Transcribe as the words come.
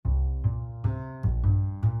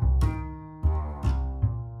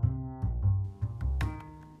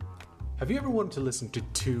Have you ever wanted to listen to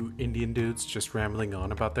two Indian dudes just rambling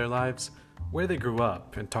on about their lives, where they grew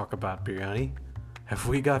up, and talk about biryani? Have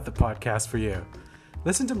we got the podcast for you?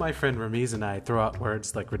 Listen to my friend Ramiz and I throw out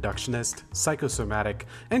words like reductionist, psychosomatic,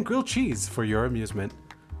 and grilled cheese for your amusement.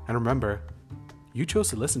 And remember, you chose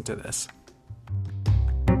to listen to this.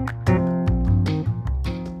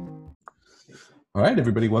 All right,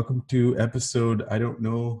 everybody, welcome to episode I don't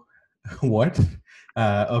know what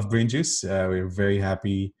of Brain Juice. We're very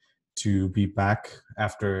happy to be back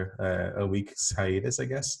after a week's hiatus, I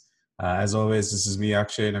guess. As always, this is me,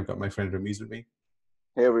 Akshay, and I've got my friend Ramiz with me.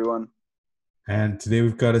 Hey, everyone. And today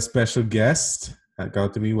we've got a special guest.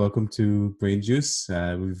 Gautami, welcome to Brain Juice.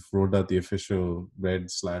 We've rolled out the official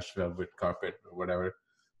red/velvet carpet or whatever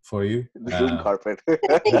for you. The Zoom carpet.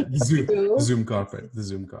 The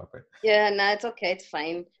Zoom carpet. Yeah, nah, it's okay. It's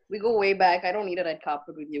fine. We go way back. I don't need a red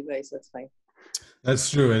carpet with you guys. That's fine.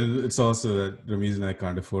 That's true. And it's also that Ramiz and I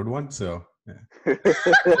can't afford one. So, yeah.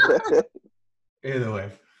 Either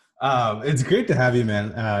way. It's great to have you,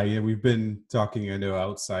 man. Yeah, we've been talking, I know,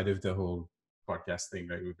 outside of the whole podcast thing,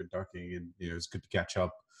 right? We've been talking and, it's good to catch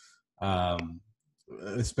up.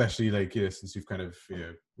 Especially since you've kind of,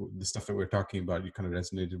 the stuff that we're talking about, you kind of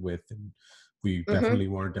resonated with, and we definitely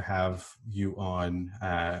wanted to have you on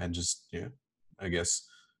and just, I guess,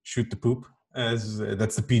 shoot the poop, as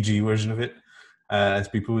that's the PG version of it, as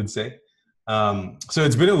people would say. So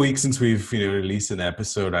it's been a week since we've released an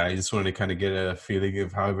episode. I just wanted to kind of get a feeling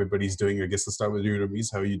of how everybody's doing. I guess let's start with you,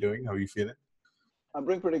 Ramiz. How are you doing? How are you feeling? I'm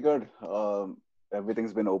doing pretty good.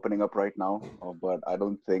 Everything's been opening up right now, but I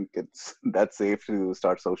don't think it's that safe to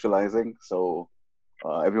start socializing. So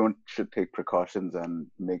everyone should take precautions and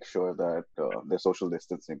make sure that they're social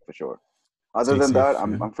distancing for sure. Other than that,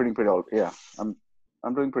 I'm feeling pretty all. Yeah, I'm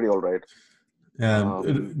doing pretty all right.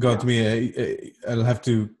 Gautami,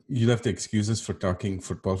 you'll have to excuse us for talking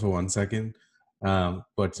football for 1 second.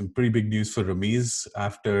 But some pretty big news for Ramiz.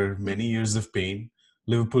 After many years of pain,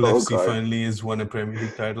 Liverpool FC finally has won a Premier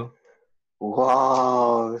League title.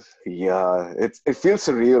 Wow. Yeah, it feels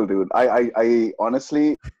surreal, dude. I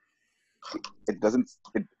honestly,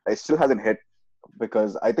 it still hasn't hit,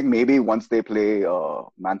 because I think maybe once they play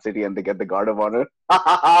Man City and they get the Guard of Honor,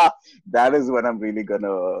 that is when I'm really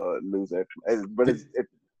gonna lose it. But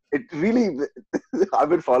it really, I've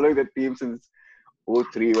been following the team since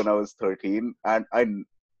 2003 when I was 13, and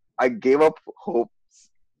I gave up hope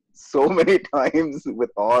so many times with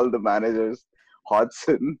all the managers.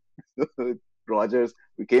 Hodgson, Rogers,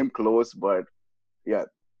 we came close, but yeah,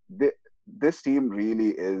 this team really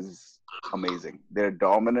is amazing. They're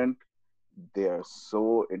dominant. They are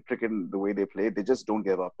so intricate in the way they play. They just don't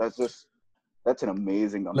give up. That's an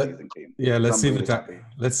amazing team. Yeah, let's save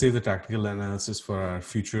the tactical analysis for our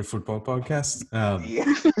future football podcast.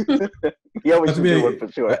 Yeah, we should do one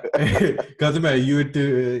for sure. Gautami, are you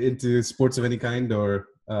into sports of any kind, or?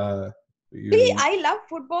 I love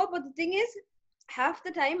football, but the thing is, half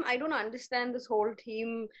the time I don't understand this whole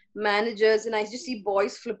team managers, and I just see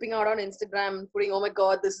boys flipping out on Instagram and putting, "Oh my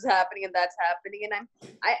God, this is happening and that's happening," and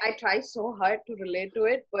I try so hard to relate to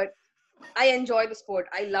it, but I enjoy the sport.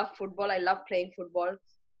 I love football. I love playing football,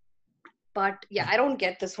 but yeah, I don't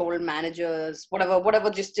get this whole managers whatever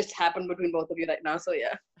just happened between both of you right now. So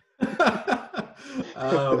yeah.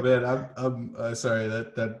 Oh man, I'm sorry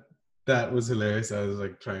that was hilarious. I was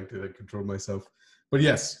trying to control myself, but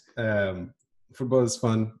yes. Football is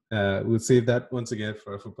fun. We'll save that once again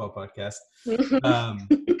for our football podcast.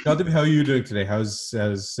 Gautami, how are you doing today? How's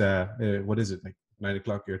what is it, 9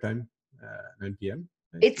 o'clock your time? 9 p.m.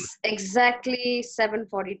 It's exactly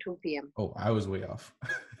 7:42 p.m. Oh, I was way off.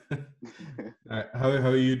 How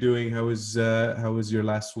are you doing? How was your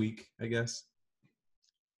last week, I guess?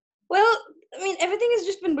 Well, I mean, everything has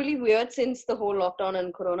just been really weird since the whole lockdown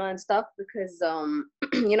and Corona and stuff, because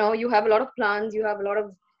you have a lot of plans, you have a lot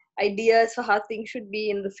of ideas for how things should be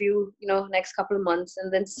in the few next couple of months,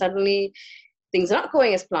 and then suddenly things are not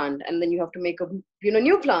going as planned, and then you have to make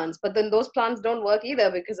new plans, but then those plans don't work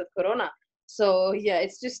either because of Corona. So yeah,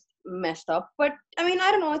 it's just messed up, but I mean,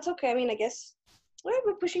 I don't know, it's okay. I mean, I guess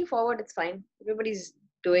we're pushing forward. It's fine. Everybody's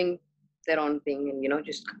doing their own thing and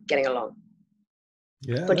just getting along.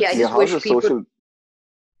 Yeah, but yeah, I just wish people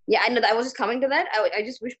Yeah, I know. I was just coming to that. I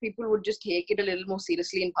just wish people would just take it a little more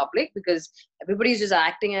seriously in public, because everybody's just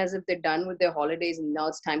acting as if they're done with their holidays and now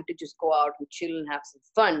it's time to just go out and chill and have some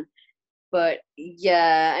fun. But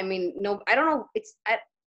yeah, I mean, no, I don't know.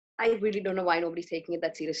 I really don't know why nobody's taking it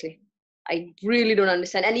that seriously. I really don't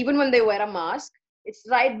understand. And even when they wear a mask, it's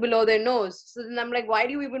right below their nose. So then I'm like, why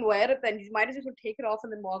do you even wear it then? You might as well take it off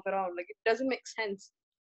and then walk around. It doesn't make sense.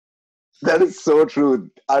 That is so true.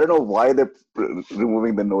 I don't know why they're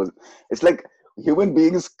removing the nose. It's like human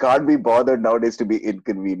beings can't be bothered nowadays to be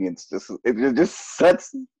inconvenienced. It's just such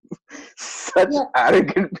Yeah.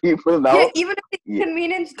 arrogant people Yeah, now. even if the Yeah.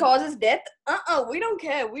 inconvenience causes death, we don't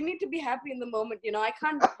care. We need to be happy in the moment. I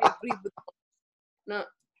can't breathe with. No,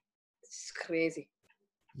 it's crazy.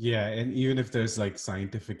 Yeah, and even if there's like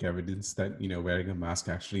scientific evidence that wearing a mask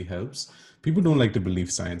actually helps, people don't like to believe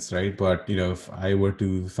science, right? But if I were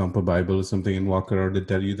to thump a Bible or something and walk around and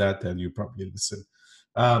tell you that, then you probably listen.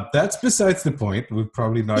 That's besides the point. We'll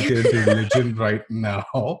probably not get into religion right now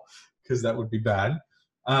because that would be bad.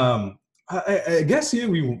 I guess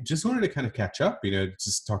we just wanted to kind of catch up,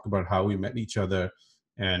 just talk about how we met each other.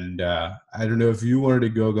 And I don't know if you wanted to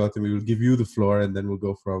go, Gautam. We will give you the floor, and then we'll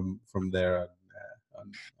go from there.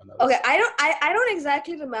 Okay, I don't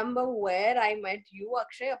exactly remember where I met you,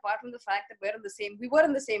 Akshay, apart from the fact that we were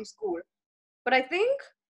in the same school. But I think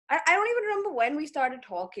I don't even remember when we started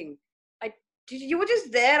talking. You were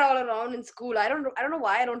just there all around in school. I don't know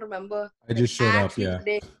why I don't remember. I just showed up, yeah.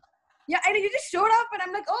 Yeah, you just showed up, and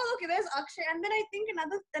I'm like, oh, okay, there's Akshay. And then I think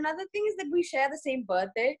another thing is that we share the same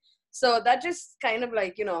birthday, so that just kind of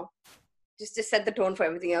like just set the tone for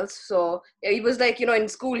everything else. So yeah, he was like in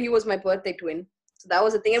school he was my birthday twin. So that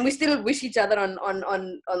was the thing, and we still wish each other on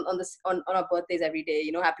our birthdays every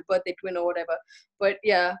day. Happy birthday, twin, or whatever. But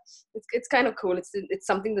yeah, it's kind of cool. It's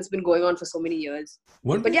something that's been going on for so many years.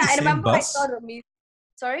 But yeah, I remember I saw Ramesh.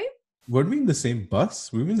 Sorry. Weren't we in the same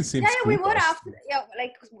bus? We were in the same. Yeah, school we were bus. after. Yeah,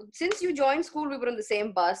 like since you joined school, we were in the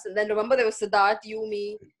same bus, and then remember there was Siddharth, you,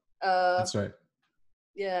 me. That's right.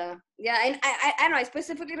 Yeah, and I know I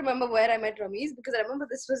specifically remember where I met Ramesh because I remember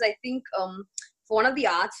this was I think for one of the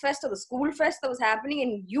arts fest or the school fest that was happening,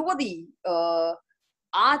 and you were the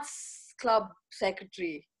arts club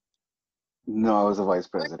secretary. No, I was the vice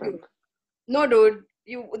president. No, dude,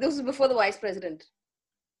 this was before the vice president.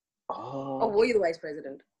 Oh. Or were you the vice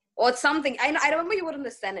president or something? I remember you were in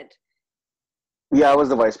the Senate. Yeah, I was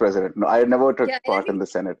the vice president. No, I never took part in the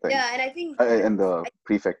Senate thing. Yeah, and I think in the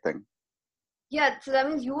prefect thing. Yeah, so that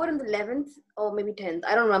means you were in the 11th or maybe 10th.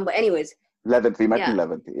 I don't remember. Anyways. 11th. We met in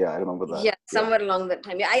 11th. Yeah, I remember that. Yeah, somewhere along that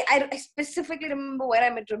time. Yeah, I specifically remember where I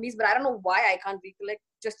met Ramesh, but I don't know why I can't recollect.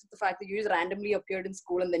 Just the fact that you just randomly appeared in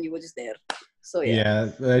school and then you were just there. So yeah.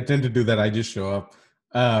 Yeah, I tend to do that. I just show up.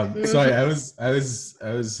 Sorry, I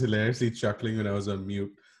was hilariously chuckling when I was on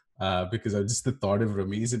mute. Because I just the thought of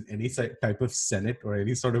Ramesh in any type of Senate or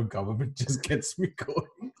any sort of government just gets me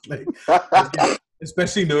going. Like,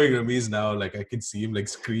 especially knowing Ramesh now, like I can see him like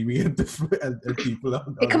screaming at people.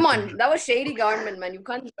 Hey, come on, that was shady government, man. You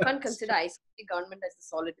can't consider ICT government as a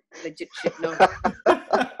solid, legit shit. No,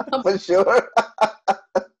 for sure.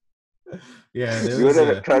 Yeah, you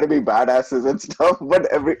were trying to be badasses and stuff, but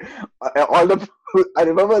I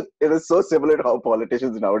remember it was so similar to how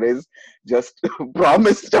politicians nowadays just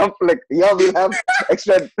promise stuff like, yeah, we'll have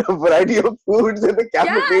extra variety of foods in the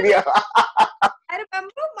cafeteria. I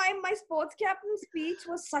remember my sports captain speech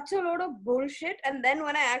was such a load of bullshit, and then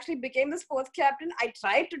when I actually became the sports captain, I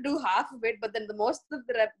tried to do half of it, but then the most of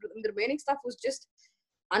the remaining stuff was just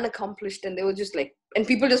unaccomplished, and they were just like, and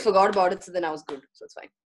people just forgot about it, so then I was good, so it's fine.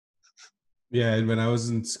 Yeah, and when I was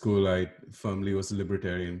in school, I firmly was a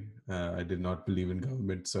libertarian. I did not believe in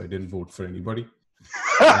government, so I didn't vote for anybody.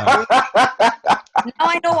 Now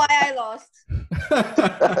I know why I lost.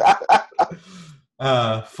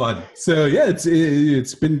 Fun. So yeah,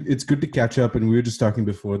 it's good to catch up, and we were just talking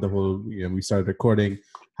before the whole we started recording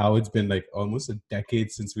how it's been like almost a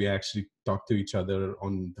decade since we actually talked to each other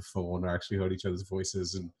on the phone or actually heard each other's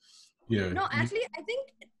voices, and No, actually, I think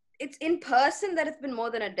it's in person that it's been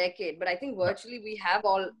more than a decade, but I think virtually we have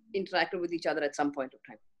all interacted with each other at some point of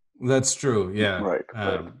time. That's true. Yeah. Right.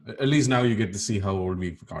 At least now you get to see how old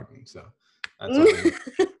we've gotten. So that's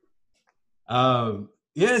all.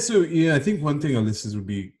 Yeah. So I think one thing our listeners would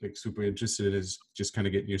be like super interested in is just kind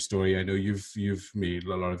of getting your story. I know you've made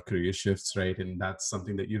a lot of career shifts, right? And that's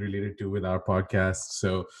something that you related to with our podcast.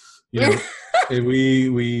 So we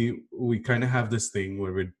kind of have this thing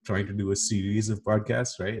where we're trying to do a series of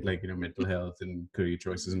podcasts, right? Like mental health and career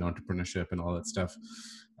choices and entrepreneurship and all that stuff.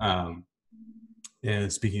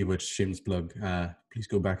 And speaking of which, shameless plug, please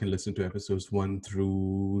go back and listen to episodes 1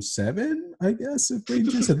 through 7, I guess it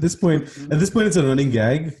ranges. At this point, it's a running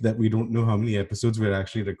gag that we don't know how many episodes we're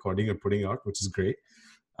actually recording or putting out, which is great.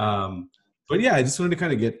 But yeah, I just wanted to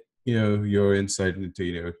kind of get your insight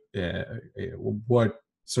into what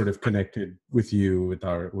sort of connected with you with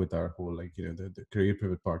our whole like the Career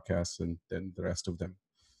Pivot podcast and then the rest of them.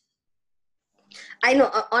 I know.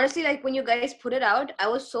 Honestly, like when you guys put it out, I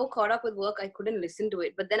was so caught up with work, I couldn't listen to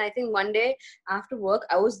it. But then I think one day after work,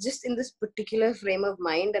 I was just in this particular frame of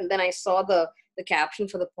mind, and then I saw the caption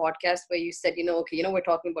for the podcast where you said, okay, we're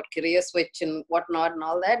talking about career switch and whatnot and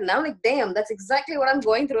all that. And I'm like, damn, that's exactly what I'm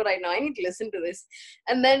going through right now. I need to listen to this.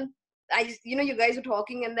 And then I just, you guys were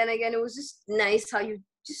talking, and then again, it was just nice how you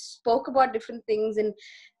just spoke about different things, and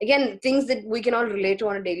again, things that we can all relate to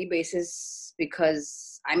on a daily basis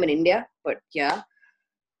because I'm in India. But yeah,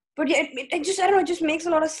 it just, I don't know, it just makes a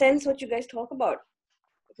lot of sense what you guys talk about.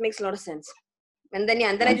 It makes a lot of sense. And then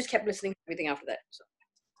and then I Thank, just kept listening to everything after that. So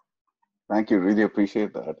thank you. Really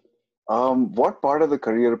appreciate that. What part of the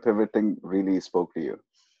career pivoting really spoke to you?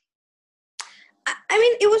 I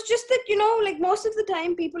mean, it was just that, like most of the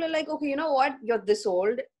time people are like, okay, you know what, you're this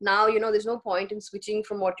old now, there's no point in switching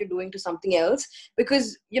from what you're doing to something else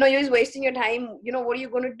because, you're just wasting your time. What are you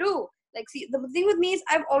going to do? Like, see, the thing with me is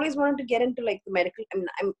I've always wanted to get into like the medical. I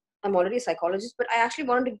mean, I'm already a psychologist, but I actually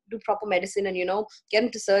wanted to do proper medicine and, get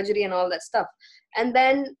into surgery and all that stuff. And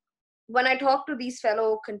then when I talk to these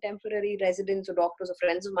fellow contemporary residents or doctors or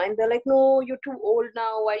friends of mine, they're like, no, you're too old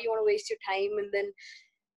now. Why do you want to waste your time? And then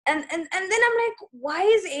then I'm like, why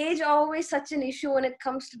is age always such an issue when it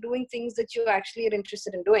comes to doing things that you actually are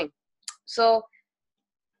interested in doing? So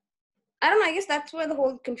I don't know, I guess that's where the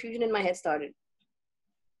whole confusion in my head started.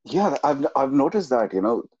 Yeah, I've noticed that.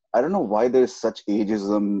 I don't know why there's such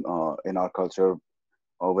ageism in our culture,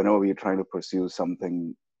 whenever we're trying to pursue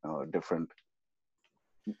something different.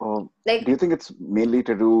 Like, Do you think it's mainly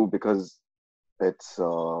to do because it's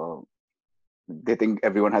they think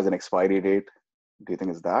everyone has an expiry date? Do you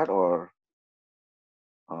think it's that, or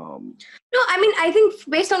no, I mean, I think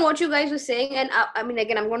based on what you guys were saying, and I mean,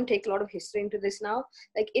 again, I'm going to take a lot of history into this now.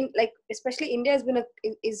 Like especially India has been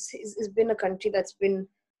is been a country that's been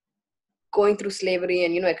going through slavery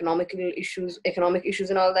and economic issues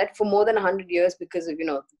and all that for more than 100 years because of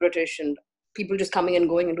the British and people just coming and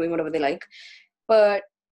going and doing whatever they like. But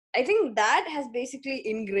I think that has basically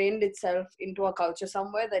ingrained itself into our culture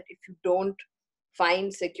somewhere, that if you don't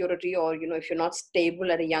find security or if you're not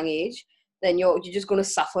stable at a young age, then you're just going to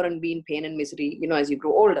suffer and be in pain and misery as you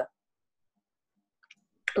grow older.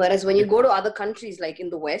 Whereas when you go to other countries like in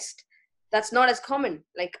the West, that's not as common.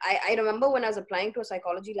 Like I remember when I was applying to a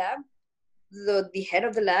psychology lab, the head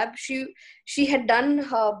of the lab, she had done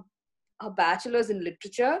her bachelor's in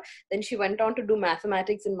literature, then she went on to do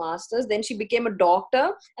mathematics and masters, then she became a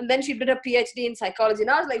doctor, and then she did a PhD in psychology.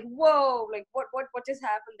 And I was like, whoa, like what just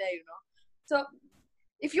happened there, So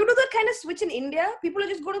if you do that kind of switch in India, people are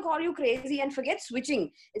just going to call you crazy and forget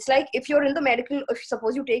switching. It's like if you're in the medical, if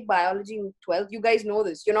suppose you take biology in 12th, you guys know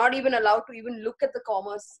this, you're not even allowed to even look at the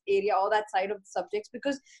commerce area or that side of the subjects,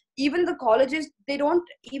 because even the colleges, they don't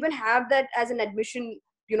even have that as an admission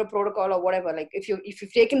protocol or whatever. Like if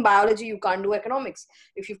you've taken biology, you can't do economics.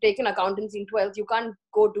 If you've taken accountancy in 12th, you can't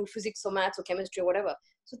go do physics or maths or chemistry or whatever.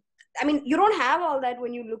 So I mean, you don't have all that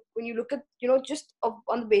when you look at just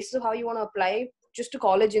on the basis of how you want to apply just to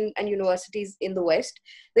college and universities in the West.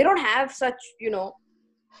 They don't have such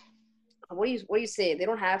what do you say, they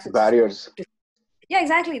don't have such barriers? Yeah,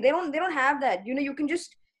 exactly. They don't have that. You can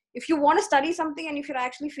just, if you want to study something and if you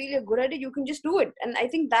actually feel you're good at it, you can just do it. And I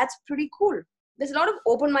think that's pretty cool. There's a lot of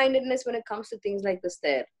open-mindedness when it comes to things like this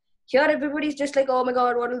there. Here, everybody's just like, oh my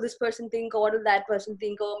God, what will this person think? Or what will that person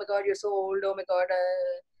think? Oh my God, you're so old. Oh my God.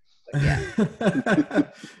 But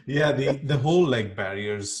yeah. Yeah, the whole like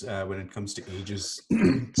barriers when it comes to ages,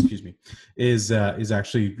 excuse me, is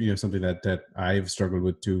actually something that I've struggled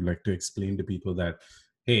with too, like to explain to people that,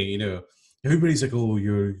 hey, everybody's like, oh,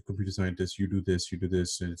 you're a computer scientist, you do this,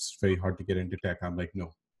 and it's very hard to get into tech. I'm like,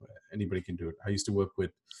 no, anybody can do it. I used to work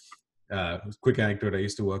with quick anecdote. I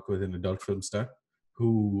used to work with an adult film star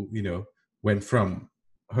who went from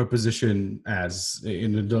her position as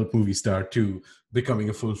an adult movie star to becoming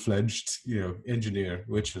a full-fledged engineer,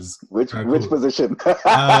 which is which cool. Position?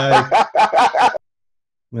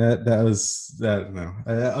 that was no,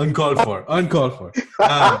 uncalled for.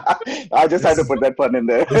 I just had to put that pun in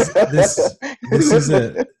there.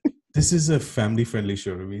 This is a family-friendly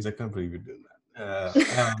show. It means I can't believe you're doing that.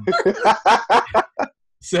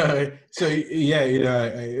 So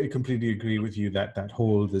yeah, I completely agree with you that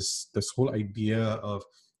this whole idea of,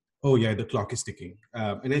 oh yeah, the clock is ticking,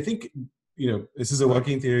 and I think this is a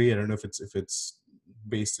working theory. I don't know if it's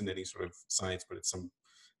based in any sort of science, but it's some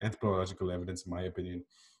anthropological evidence, in my opinion,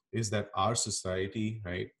 is that our society,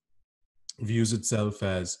 views itself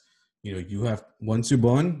as, you have, once you're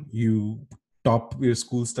born, you top your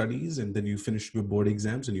school studies, and then you finish your board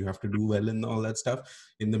exams and you have to do well in all that stuff.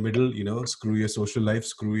 In the middle, screw your social life,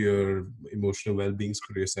 screw your emotional well-being,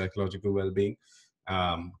 screw your psychological well-being,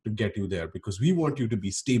 to get you there, because we want you to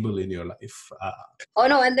be stable in your life. Oh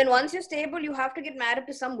no, and then once you're stable, you have to get married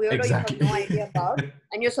to some weirdo Exactly. you have no idea about.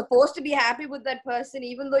 And you're supposed to be happy with that person,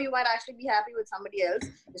 even though you might actually be happy with somebody else.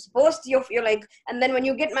 You're like, and then when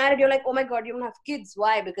you get married, you're like, oh my God, you don't have kids.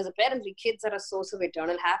 Why? Because apparently kids are a source of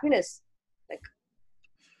eternal happiness. Like,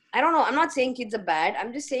 I don't know. I'm not saying kids are bad.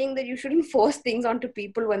 I'm just saying that you shouldn't force things onto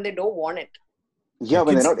people when they don't want it. Yeah,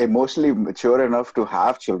 when they're not emotionally mature enough to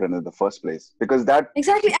have children in the first place, because that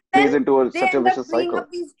exactly plays into such a end up vicious bringing cycle.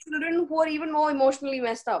 up these children who are even more emotionally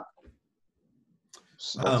messed up.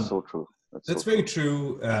 That's so true. That's very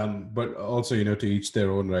true. But also, to each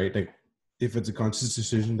their own, right? Like, if it's a conscious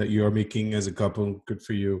decision that you're making as a couple, good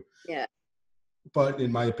for you. Yeah. But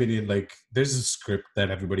in my opinion, like, there's a script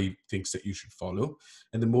that everybody thinks that you should follow,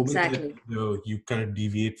 and the moment that you kind of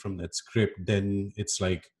deviate from that script, then it's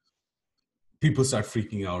like people start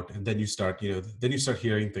freaking out, and then you start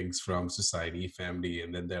hearing things from society, family,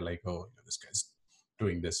 and then they're like, oh, this guy's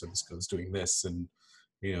doing this, or this girl's doing this, and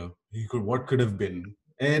what could have been,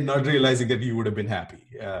 and not realizing that you would have been happy.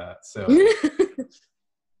 So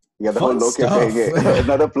yeah, the whole Log Kya Kahenge.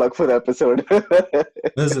 Another plug for the episode.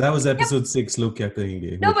 that was episode 6, Log Kya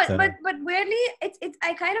Kahenge. No, but weirdly, it's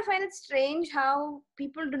I kind of find it strange how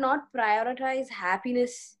people do not prioritize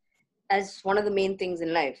happiness as one of the main things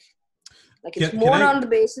in life. Like, it's more on the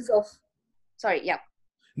basis of, sorry, yeah.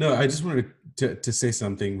 No, I just wanted to say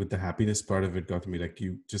something with the happiness part of it, Gautami. Like,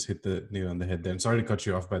 you just hit the nail on the head there. I'm sorry to cut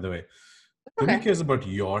you off, by the way. Nobody cares about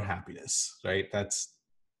your happiness, right? That's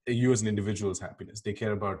you as an individual's happiness. They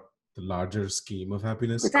care about the larger scheme of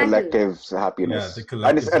happiness. The collective happiness. Yeah, the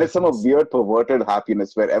collective and it's some of weird perverted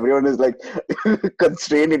happiness where everyone is like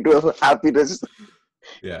constrained into a happiness.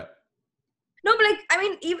 Yeah. No, but like, I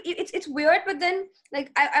mean, it's weird, but then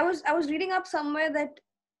like I was reading up somewhere that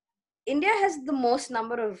India has the most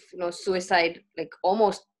number of suicide, like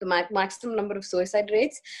almost the maximum number of suicide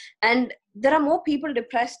rates, and there are more people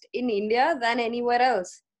depressed in India than anywhere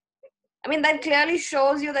else. I mean, that clearly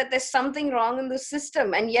shows you that there's something wrong in the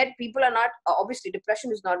system, and yet people are not. Obviously,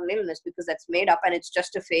 depression is not an illness because that's made up, and it's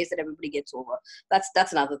just a phase that everybody gets over.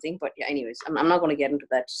 That's another thing. But yeah, anyways, I'm not going to get into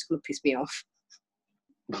that. It's going to piss me off.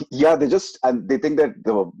 Yeah, they think that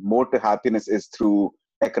the mode to happiness is through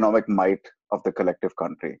economic might of the collective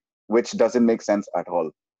country, which doesn't make sense at all.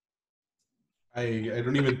 I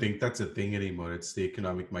don't even think that's a thing anymore. It's the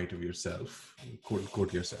economic might of yourself,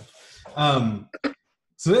 quote yourself.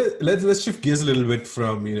 So let's shift gears a little bit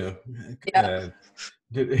from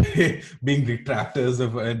being detractors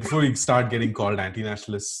of, and before we start getting called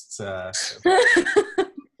anti-nationalists.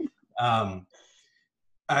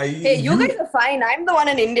 Hey, you guys are fine. I'm the one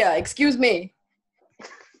in India. Excuse me.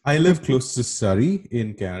 I live close to Surrey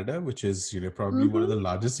in Canada, which is probably one of the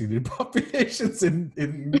largest Indian populations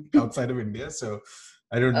in outside of India. So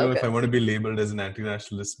I don't know if I want to be labeled as an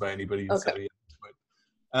anti-nationalist by anybody in Surrey.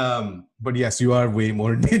 But yes, you are way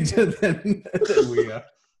more in danger than we are.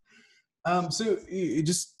 So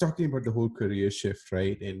just talking about the whole career shift,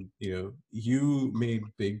 right? And you made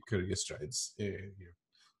big career strides.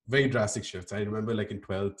 Very drastic shifts. I remember, like, in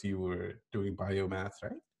 12th, you were doing biomath,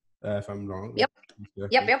 right? If I'm wrong. Yep.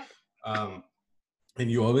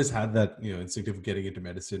 And you always had that, instinct of getting into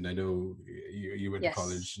medicine. I know you went to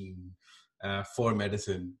college for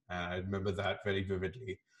medicine. I remember that very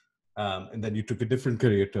vividly. And then you took a different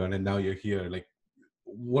career turn, and now you're here. Like,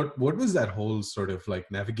 what was that whole sort of like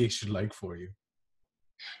navigation like for you?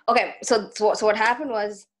 Okay, so what happened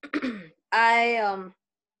was, I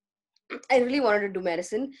really wanted to do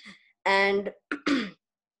medicine, and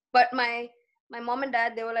but my mom and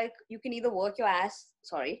dad, they were like, you can either work your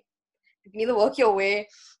way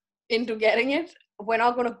into getting it. We're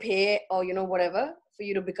not going to pay or whatever for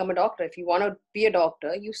you to become a doctor. If you want to be a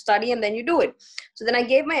doctor, you study and then you do it. So then I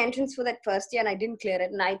gave my entrance for that first year and I didn't clear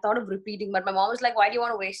it, and I thought of repeating, but my mom was like, why do you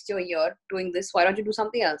want to waste your year doing this? Why don't you do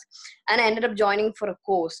something else? And I ended up joining for a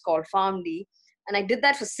course called PharmD, and I did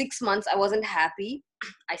that for 6 months. I wasn't happy.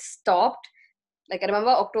 I stopped. Like, I remember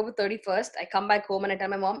October 31st, I come back home and I tell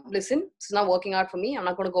my mom, listen, it's not working out for me. I'm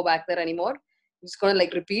not going to go back there anymore. I'm just going to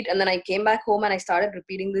like repeat. And then I came back home and I started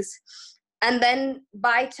repeating this. And then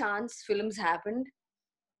by chance, films happened.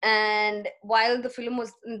 And while the film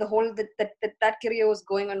was in the whole, that career was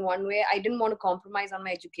going on one way, I didn't want to compromise on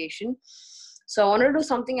my education. So I wanted to do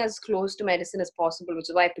something as close to medicine as possible, which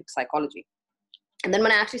is why I picked psychology. And then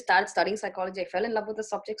when I actually started studying psychology, I fell in love with the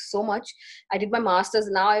subject so much. I did my master's.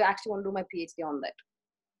 Now I actually want to do my PhD on that.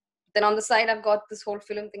 then on the side, I've got this whole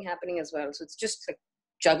film thing happening as well. So it's just like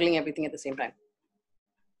juggling everything at the same time.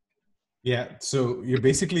 Yeah, so you're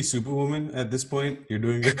basically Superwoman at this point. You're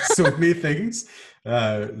doing so many things.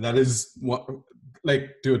 That is what,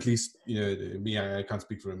 like, to at least, me. I can't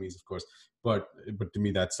speak for Rameez, of course, but to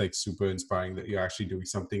me, that's like super inspiring that you're actually doing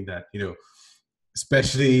something that,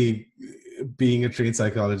 especially being a trained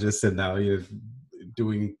psychologist, and now you're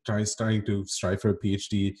starting to strive for a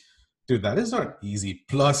PhD. Dude, that is not easy.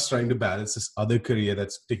 Plus, trying to balance this other career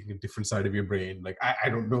that's taking a different side of your brain. Like, I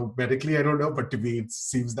don't know, medically, I don't know, but to me, it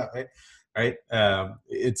seems that way, right?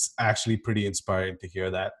 It's actually pretty inspiring to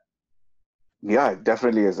hear that. Yeah, it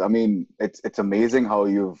definitely is. I mean, it's amazing how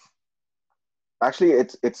you've actually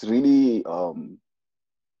it's really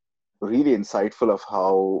really insightful of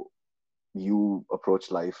how you approach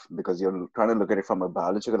life, because you're trying to look at it from a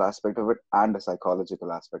biological aspect of it and a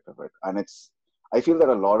psychological aspect of it. And I feel that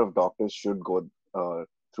a lot of doctors should go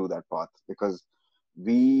through that path, because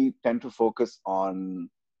we tend to focus on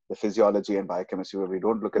the physiology and biochemistry, where we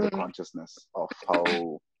don't look at the consciousness of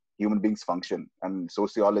how human beings function. And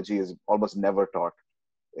sociology is almost never taught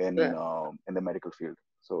in the medical field.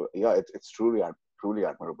 So yeah, it's truly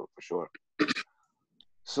admirable for sure.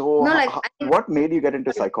 So what made you get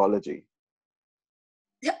into psychology?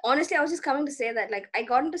 Yeah, honestly, I was just coming to say that, like, I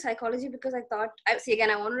got into psychology because I thought, I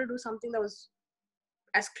wanted to do something that was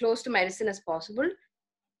as close to medicine as possible.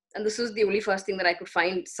 And this was the only first thing that I could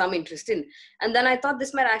find some interest in. And then I thought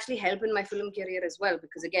this might actually help in my film career as well,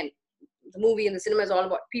 because again, the movie and the cinema is all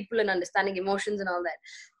about people and understanding emotions and all that.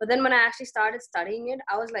 But then when I actually started studying it,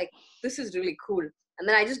 I was like, this is really cool. And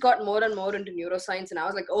then I just got more and more into neuroscience, and I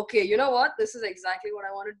was like, okay, you know what? This is exactly what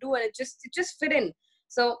I want to do. And it just fit in.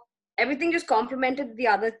 So everything just complemented the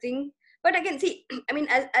other thing. But again, see, I mean,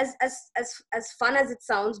 as fun as it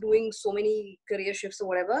sounds, doing so many career shifts or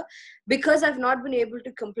whatever, because I've not been able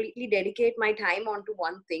to completely dedicate my time onto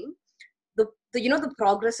one thing, the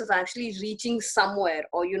progress of actually reaching somewhere,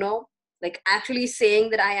 or like actually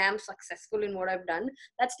saying that I am successful in what I've done,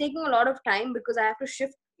 that's taking a lot of time, because I have to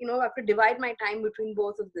shift, I have to divide my time between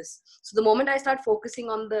both of this. So the moment I start focusing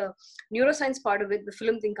on the neuroscience part of it, the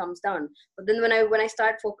film thing comes down. But then when I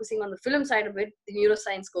start focusing on the film side of it, the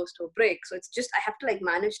neuroscience goes to a break. So it's just, I have to like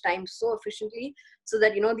manage time so efficiently so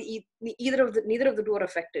that, neither of the two are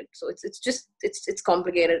affected. So it's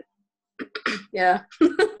complicated. Yeah.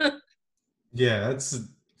 Yeah, that's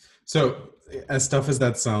so. As tough as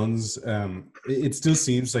that sounds, it still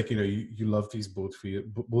seems like you love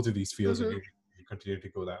both of these fields, and you continue to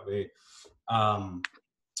go that way.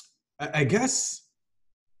 I guess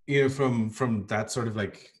from that sort of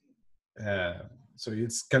like, so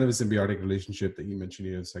it's kind of a symbiotic relationship that you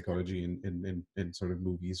mentioned, psychology and sort of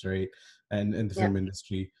movies, right, and the film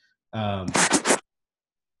industry.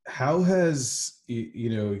 How has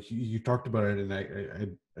you talked about it,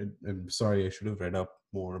 and I'm sorry, I should have read up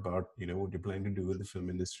more about what you're planning to do with the film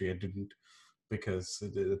industry. I didn't, because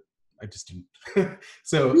I just didn't.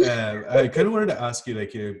 So I kind of wanted to ask you,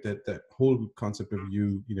 like, that whole concept of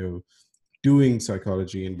you doing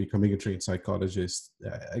psychology and becoming a trained psychologist.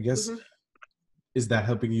 I guess is that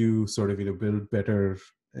helping you sort of build better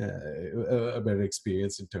a better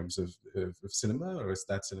experience in terms of cinema, or is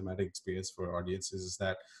that cinematic experience for audiences?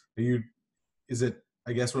 Is it,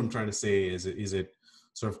 I guess what I'm trying to say is it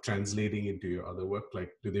sort of translating into your other work?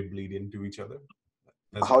 Like, do they bleed into each other?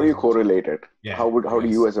 How do you correlate it? Yeah, how do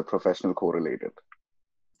you as a professional correlate it?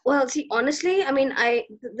 Well, see, honestly, I mean,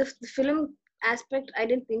 the film aspect, I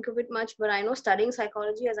didn't think of it much, but I know studying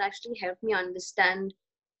psychology has actually helped me understand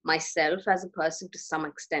myself as a person to some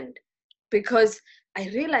extent, because I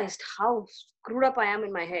realized how screwed up I am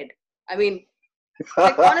in my head. I mean,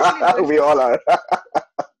 like, honestly, we all are.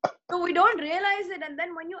 So we don't realize it, and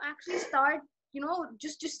then when you actually start,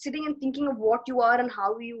 just sitting and thinking of what you are and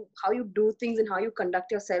how you do things and how you conduct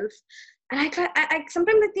yourself, and I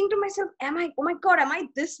sometimes I think to myself, oh my god, am I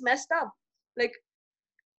this messed up? Like,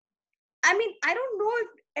 I mean, I don't know if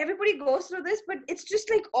everybody goes through this, but it's just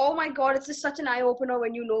like, oh my god, it's just such an eye-opener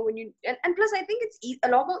when and plus I think it's a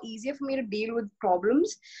lot more easier for me to deal with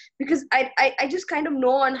problems, because I just kind of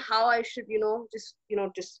know on how I should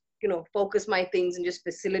just focus my things and just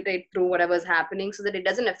facilitate through whatever's happening, so that it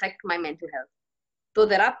doesn't affect my mental health. So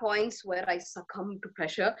there are points where I succumb to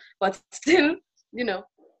pressure, but still, I'm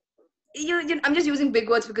just using big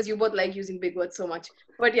words because you both like using big words so much.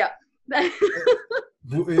 But yeah.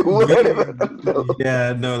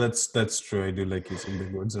 Yeah, no, that's true. I do like using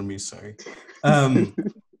big words on me. Sorry.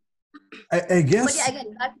 I But yeah, guess.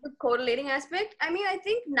 again, back to the correlating aspect. I mean, I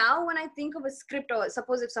think now when I think of a script, or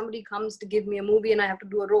suppose if somebody comes to give me a movie and I have to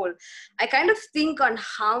do a role, I kind of think on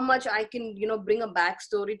how much I can, bring a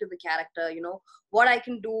backstory to the character, what I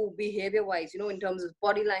can do behavior wise, in terms of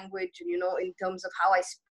body language, and, in terms of how I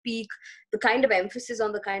speak, the kind of emphasis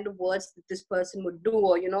on the kind of words that this person would do,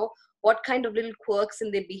 or, what kind of little quirks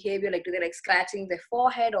in their behavior, like do they like scratching their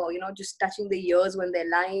forehead, or, just touching their ears when they're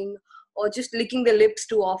lying, or just licking the lips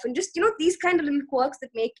too often. Just, these kind of little quirks that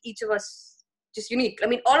make each of us just unique. I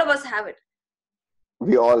mean, all of us have it.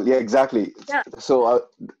 We all, yeah, exactly. Yeah. So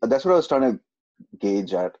that's what I was trying to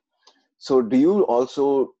gauge at. So do you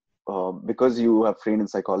also, because you have trained in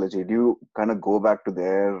psychology, do you kind of go back to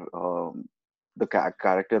the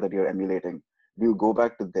character that you're emulating? Do you go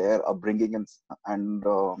back to their upbringing and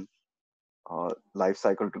life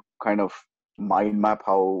cycle to kind of mind map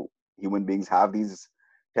how human beings have these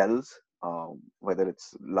tells, whether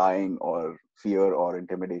it's lying or fear or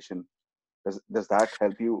intimidation? Does that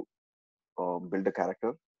help you build a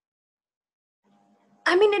character?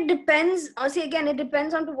 I mean, it depends. Honestly, again, it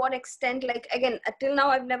depends on to what extent. Like, again, until now,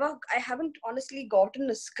 I haven't honestly gotten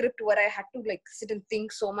a script where I had to like sit and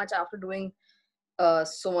think so much after doing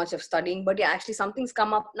so much of studying. But yeah, actually, something's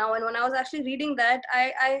come up now. And when I was actually reading that,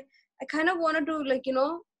 I kind of wanted to like, I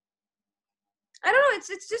don't know. It's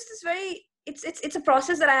just this very. It's a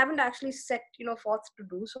process that I haven't actually set forth to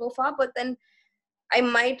do so far. But then I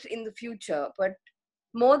might in the future. But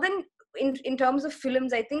more than in terms of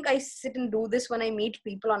films, I think I sit and do this when I meet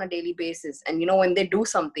people on a daily basis, and when they do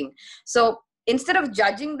something. So instead of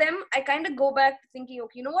judging them, I kind of go back thinking,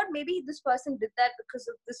 okay, you know what, maybe this person did that because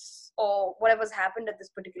of this or whatever's happened at this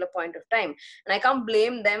particular point of time, and I can't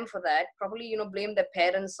blame them for that. Probably blame their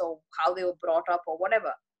parents or how they were brought up or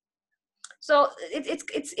whatever. So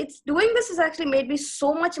it's doing this has actually made me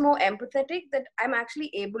so much more empathetic that I'm actually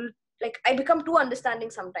able, like, I become too understanding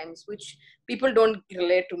sometimes, which people don't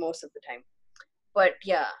relate to most of the time. But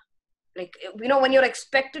yeah, like, when you're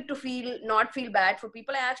expected to not feel bad for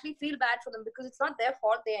people, I actually feel bad for them because it's not their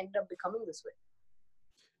fault they ended up becoming this way.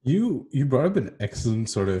 You brought up an excellent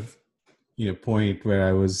sort of point where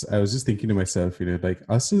I was just thinking to myself, like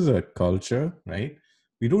us as a culture, right?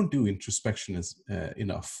 We don't do introspection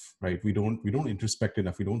enough, right? We don't introspect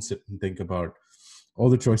enough. We don't sit and think about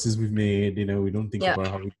all the choices we've made. We don't think Yeah. about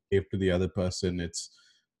how we behave to the other person. It's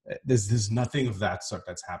there's nothing of that sort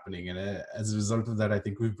that's happening, and as a result of that, I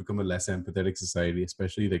think we've become a less empathetic society,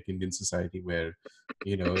 especially like Indian society, where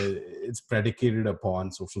it's predicated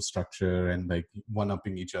upon social structure and like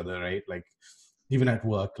one-upping each other, right? Like even at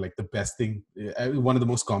work, like the best thing, one of the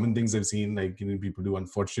most common things I've seen like people do,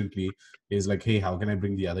 unfortunately, is like, hey, how can I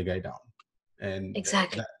bring the other guy down? And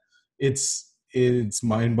Exactly. it's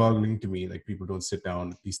mind-boggling to me. Like people don't sit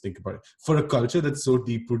down, please think about it. For a culture that's so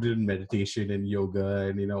deep-rooted in meditation and yoga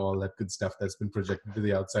and all that good stuff that's been projected to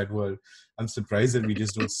the outside world, I'm surprised that we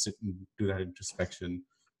just don't sit and do that introspection.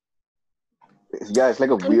 Yeah, it's like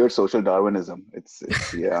a weird social Darwinism. It's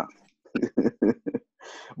yeah.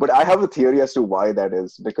 But I have a theory as to why that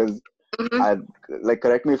is, because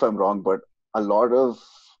correct me if I'm wrong, but a lot of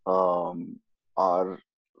our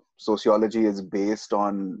sociology is based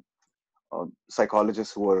on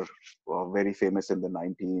psychologists who were very famous in the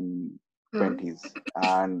 1920s.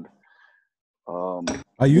 And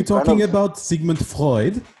are you talking about Sigmund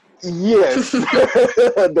Freud? Yes,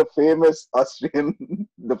 the famous Austrian,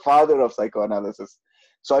 the father of psychoanalysis.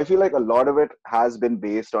 So I feel like a lot of it has been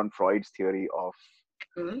based on Freud's theory of,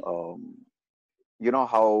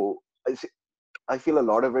 how I feel a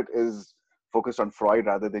lot of it is focused on Freud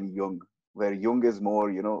rather than Jung, where Jung is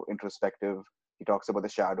more, introspective. He talks about the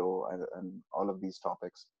shadow and all of these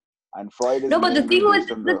topics. And Freud is no, but the thing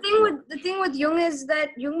with Jung is that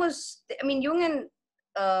Jung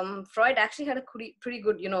and Freud actually had a pretty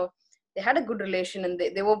good, they had a good relation, and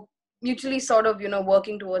they were mutually sort of,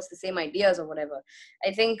 working towards the same ideas or whatever.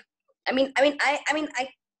 I think, I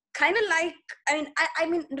kind of like, I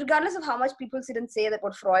mean, regardless of how much people sit and say that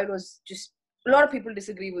what Freud was just, a lot of people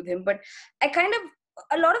disagree with him, but I kind of,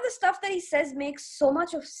 a lot of the stuff that he says makes so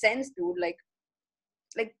much of sense, dude. Like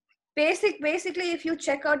basically, if you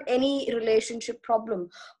check out any relationship problem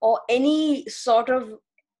or any sort of,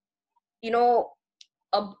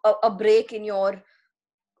 a break in your,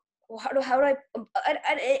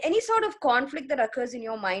 any sort of conflict that occurs in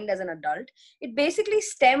your mind as an adult, it basically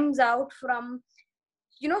stems out from,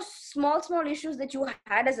 small issues that you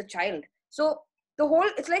had as a child. So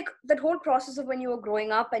it's like that whole process of when you were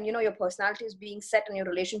growing up and, your personality is being set and your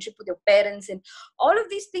relationship with your parents and all of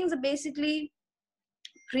these things are basically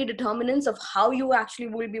predeterminants of how you actually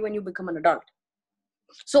will be when you become an adult.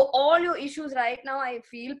 So all your issues right now, I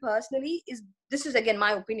feel personally, this is again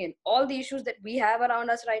my opinion, all the issues that we have around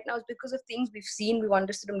us right now is because of things we've seen, we've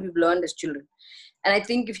understood, and we've learned as children. And I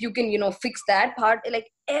think if you can, fix that part, like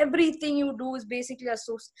everything you do is basically a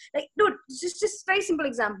source. Like, dude, just very simple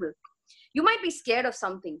example. You might be scared of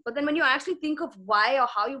something, but then when you actually think of why or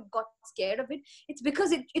how you got scared of it, it's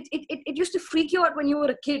because it used to freak you out when you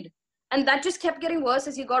were a kid. And that just kept getting worse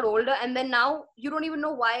as you got older. And then now you don't even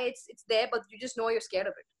know why it's there, but you just know you're scared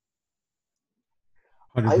of it.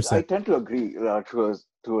 100%. I tend to agree to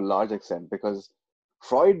a large extent, because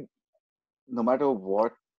Freud, no matter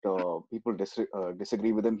what people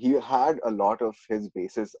disagree with him, he had a lot of his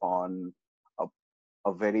basis on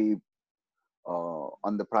a very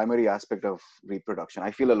on the primary aspect of reproduction.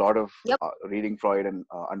 I feel a lot of reading Freud and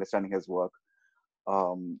understanding his work,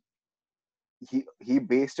 he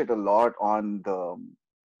based it a lot on the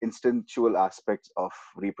instinctual aspects of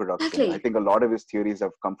reproduction. Exactly. I think a lot of his theories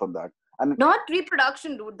have come from that. And not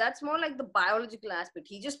reproduction, dude. That's more like the biological aspect.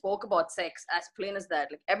 He just spoke about sex, as plain as that.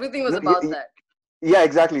 Like everything was about that. Yeah,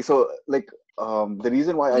 exactly. So, like, the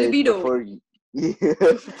reason why libido. I prefer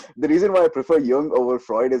the reason why I prefer Jung over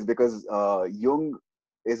Freud is because Jung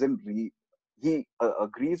he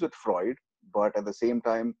agrees with Freud, but at the same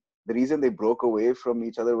time, the reason they broke away from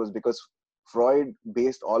each other was because Freud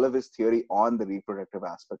based all of his theory on the reproductive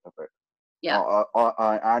aspect of it. Yeah.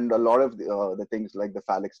 And a lot of the things like the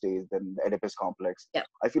phallic stage, then the Oedipus complex. Yeah.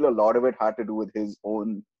 I feel a lot of it had to do with his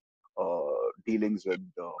own dealings with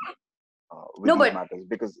these matters.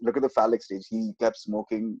 Because look at the phallic stage; he kept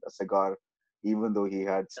smoking a cigar even though he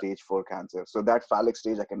had stage 4 cancer. So that phallic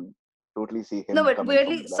stage, I can totally see him. No, but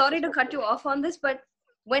weirdly, sorry to cut you off on this, but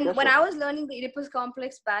when I was learning the Oedipus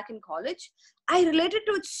complex back in college, I related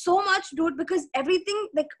to it so much, dude, because everything,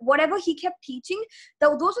 like whatever he kept teaching,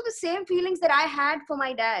 those are the same feelings that I had for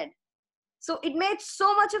my dad. So it made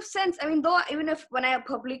so much of sense. I mean, though, even if when I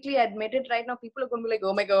publicly admit it right now, people are going to be like,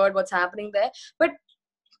 oh my God, what's happening there? But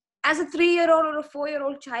as a 3-year-old or a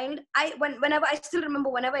 4-year-old child, whenever I still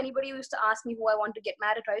remember, whenever anybody used to ask me who I want to get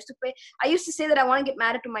married to, I used to say that I want to get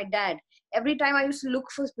married to my dad. Every time I used to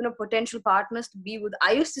look for potential partners to be with,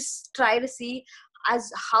 I used to try to see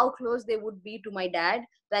as how close they would be to my dad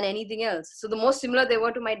than anything else. So the more similar they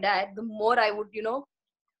were to my dad, the more I would,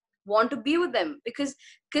 want to be with them, because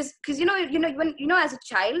when as a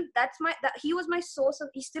child, he was my source of,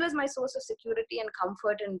 he still is my source of security and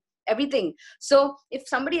comfort and everything. So if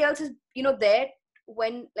somebody else is there,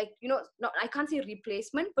 when not, I can't say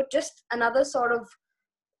replacement, but just another sort of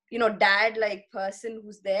dad like person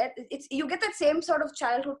who's there, you get that same sort of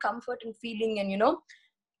childhood comfort and feeling. And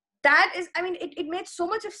that is, I mean, it made so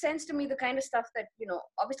much of sense to me, the kind of stuff that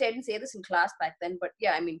obviously I didn't say this in class back then, but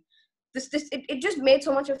yeah, I mean, it just made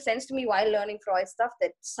so much of sense to me while learning Freud stuff,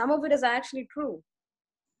 that some of it is actually true.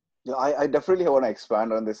 Yeah, I definitely want to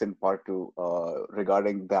expand on this in part 2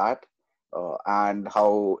 regarding that and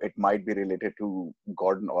how it might be related to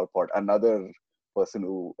Gordon Allport, another person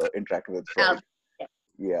who interacted with Freud.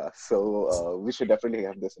 Yeah, so we should definitely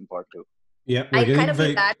have this in part 2. Yeah, I kind of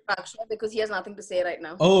feel bad for Akshay because he has nothing to say right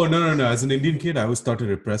now. Oh, no. As an Indian kid, I was taught to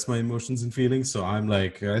repress my emotions and feelings. So I'm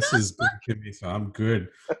like, this is good to me, so I'm good.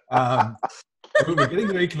 We're getting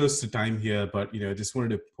very close to time here, but I just wanted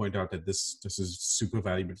to point out that this is super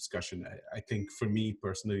valuable discussion. I think for me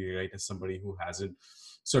personally, right, as somebody who hasn't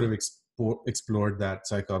sort of explored that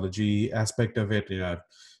psychology aspect of it, I'm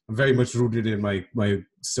very much rooted in my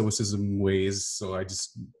stoicism ways. So I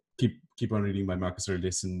just keep on reading by Marcus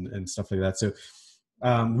Aurelius and stuff like that. So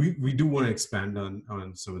we do want to expand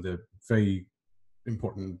on some of the very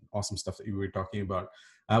important, awesome stuff that you were talking about.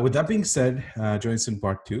 With that being said, join us in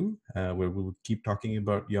part 2, where we'll keep talking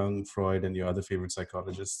about Jung, Freud, and your other favorite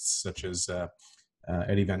psychologists, such as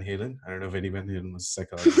Eddie Van Halen. I don't know if Eddie Van Halen was a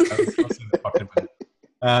psychologist.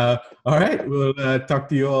 All right, we'll talk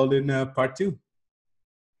to you all in part 2.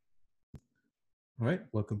 All right,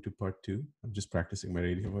 welcome to part 2. I'm just practicing my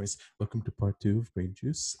radio voice. Welcome to part 2 of Brain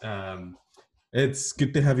Juice. It's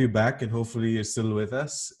good to have you back, and hopefully you're still with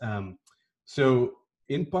us. So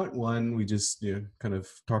in part 1, we just kind of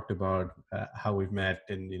talked about how we've met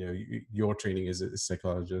and your training as a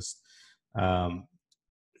psychologist. Some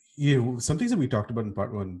things that we talked about in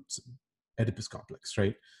part 1, Oedipus complex,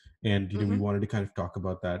 right? And we wanted to kind of talk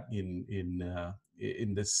about that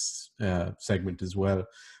in this segment as well.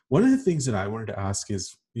 One of the things that I wanted to ask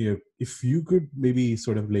is, if you could maybe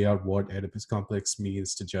sort of lay out what Oedipus complex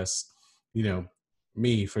means to just,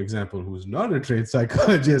 me, for example, who's not a trained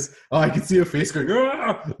psychologist. Oh, I can see your face going,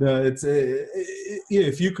 ah! No, it's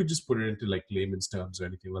if you could just put it into like layman's terms or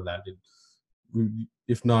anything like that,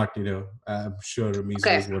 if not, I'm sure Ramiz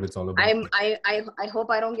Okay. knows what it's all about. I hope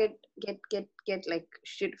I don't get like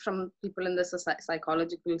shit from people in the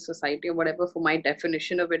psychological society or whatever for my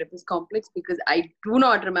definition of Oedipus complex, because I do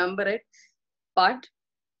not remember it. But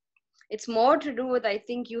it's more to do with, I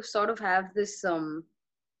think you sort of have this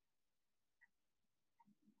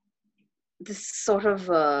sort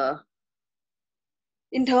of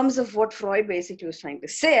in terms of what Freud basically was trying to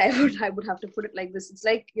say, I would have to put it like this. It's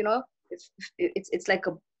like, it's like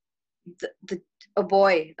a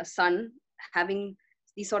boy, a son, having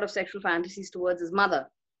these sort of sexual fantasies towards his mother.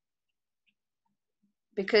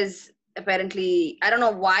 Because apparently, I don't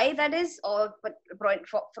know why that is, but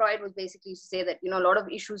Freud was basically to say that, a lot of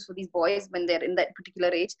issues for these boys when they're in that particular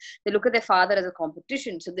age, they look at their father as a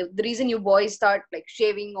competition. So the reason you boys start like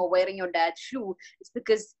shaving or wearing your dad's shoe is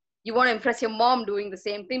because you want to impress your mom doing the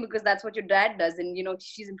same thing, because that's what your dad does, and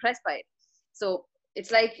she's impressed by it. So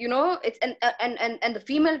it's like, it's and the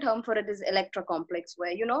female term for it is Electra complex,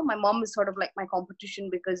 where my mom is sort of like my competition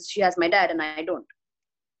because she has my dad and I don't.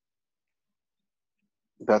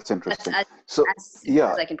 That's interesting. As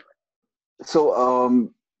I can.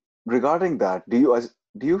 So regarding that, do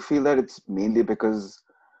you feel that it's mainly because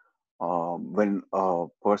when a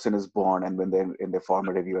person is born and when they're in their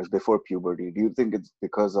formative years before puberty, do you think it's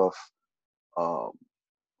because of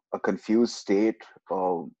a confused state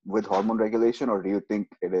with hormone regulation, or do you think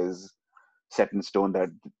it is set in stone that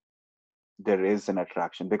there is an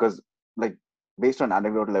attraction? Because, like, based on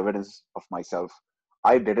anecdotal evidence of myself,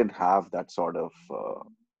 I didn't have that sort of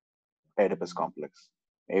Oedipus complex.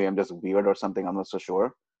 Maybe I'm just weird or something, I'm not so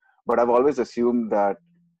sure. But I've always assumed that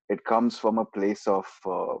it comes from a place of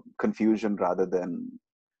confusion rather than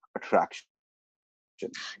attraction.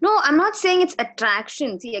 No, I'm not saying it's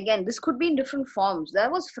attraction. See, again, this could be in different forms.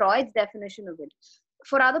 That was Freud's definition of it.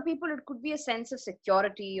 For other people, it could be a sense of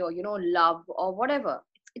security or, love or whatever.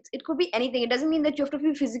 It could be anything. It doesn't mean that you have to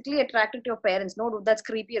be physically attracted to your parents. No, dude, that's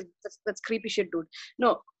creepy. That's creepy shit, dude.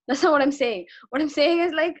 No, that's not what I'm saying. What I'm saying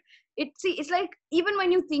is like, it's like, even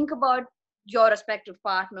when you think about your respective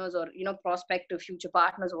partners or, prospective future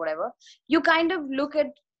partners or whatever, you kind of look at,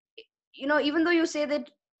 even though you say that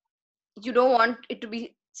you don't want it to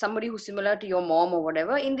be somebody who's similar to your mom or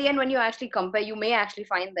whatever, in the end, when you actually compare, you may actually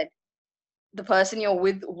find that the person you're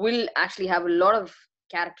with will actually have a lot of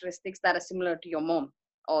characteristics that are similar to your mom,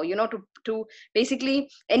 or to basically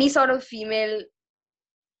any sort of female,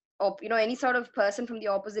 or any sort of person from the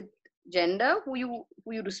opposite gender who you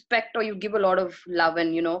respect or you give a lot of love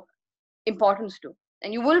and importance to.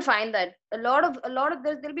 And you will find that there'll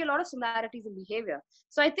be a lot of similarities in behavior.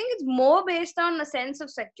 So I think it's more based on a sense of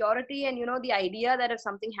security and the idea that if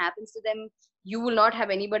something happens to them, you will not have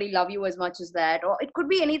anybody love you as much as that. Or it could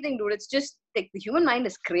be anything, dude. It's just like the human mind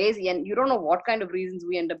is crazy, and you don't know what kind of reasons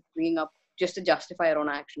we end up bringing up just to justify our own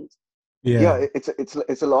actions. Yeah,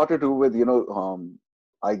 it's a lot to do with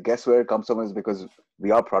I guess where it comes from is because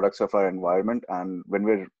we are products of our environment, and when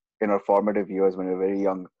we're in our formative years, when we're very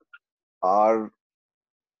young, our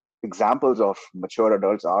examples of mature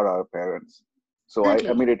adults are our parents. So Exactly.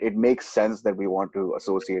 I mean, it makes sense that we want to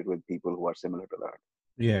associate with people who are similar to that.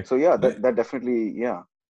 Yeah. So yeah, that definitely, yeah.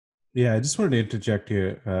 Yeah, I just wanted to interject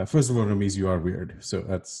here. First of all, Ramiz, you are weird. So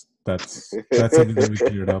that's something that we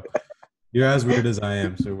cleared up. You're as weird as I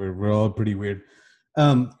am, so we're all pretty weird.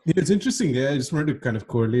 It's interesting. Yeah, I just wanted to kind of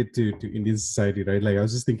correlate to Indian society, right? Like I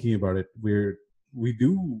was just thinking about it. We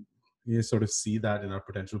do sort of see that in our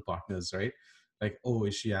potential partners, right? Like, oh,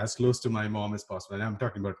 is she as close to my mom as possible? And I'm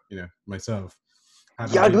talking about myself.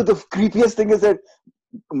 Yeah, dude, the creepiest thing is that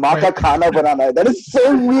maa ka khana banana hai. That is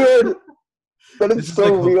so weird. That is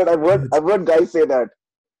so like, weird. I've heard guys say that.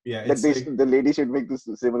 Yeah, that the lady should make this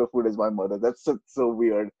similar food as my mother. That's so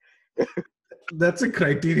weird. That's a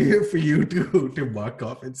criteria for you to mark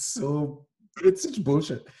off. It's such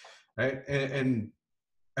bullshit, right? And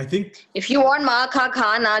I think if you want maa ka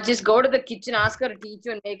khana, just go to the kitchen, ask her to teach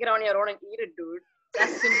you, and make it on your own and eat it, dude.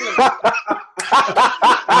 That's simple.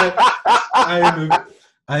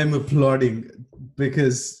 I am applauding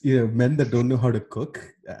because men that don't know how to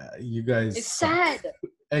cook, you guys. It's suck. sad.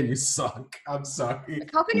 And you suck. I'm sorry.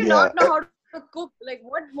 Like, how can you not know how to cook? Like,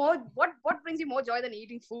 what brings you more joy than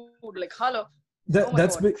eating food? Like, hello.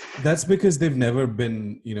 That's because they've never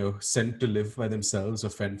been sent to live by themselves or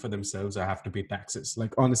fend for themselves or have to pay taxes.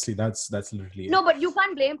 Like honestly, that's literally no. But you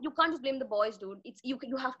can't just blame the boys, dude. It's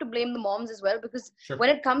you have to blame the moms as well, because when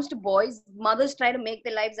it comes to boys, mothers try to make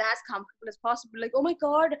their lives as comfortable as possible. Like, oh my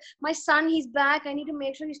god, my son, he's back. I need to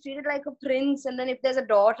make sure he's treated like a prince. And then if there's a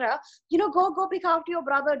daughter, go pick after your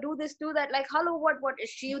brother. Do this, do that. Like, hello, what is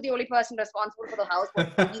she the only person responsible for the house?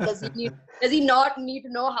 Does he not need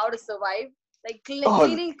to know how to survive? Like Oh,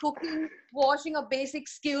 cleaning, cooking, washing are basic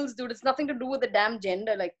skills, dude. It's nothing to do with the damn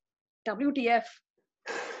gender. Like, WTF?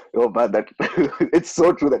 oh man, that it's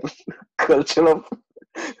so true that culture of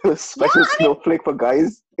Yeah, special I mean, snowflake for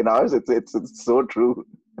guys in ours. It's so true.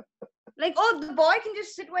 like, oh, the boy can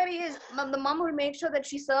just sit where he is. The mom will make sure that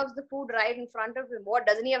she serves the food right in front of him. What,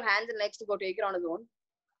 doesn't he have hands and legs to go take it on his own?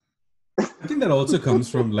 I think that also comes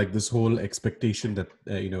from like this whole expectation that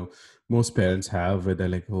most parents have, where they're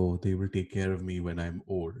like, oh, they will take care of me when I'm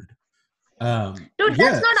old. Dude,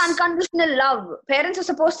 that's not Yes, unconditional love. Parents are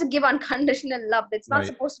supposed to give unconditional love. It's not right.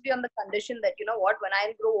 supposed to be on the condition that, you know what, when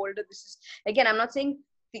I grow older, this is, again, I'm not saying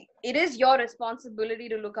it is your responsibility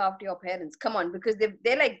to look after your parents. Come on, because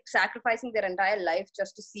they're like sacrificing their entire life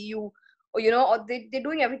just to see you, or, or they're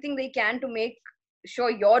doing everything they can to make sure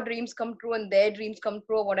your dreams come true and their dreams come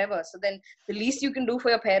true or whatever. So then the least you can do for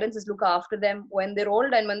your parents is look after them when they're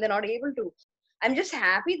old and when they're not able to. I'm just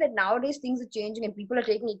happy that nowadays things are changing and people are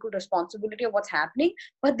taking equal responsibility of what's happening,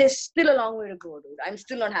 but there's still a long way to go, dude. I'm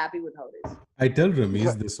still not happy with how it is. I tell Yeah,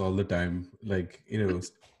 Ramesh this all the time. Like,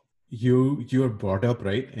 you are brought up,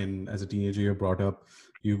 right? And as a teenager, you're brought up.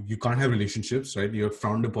 You can't have relationships, right? You're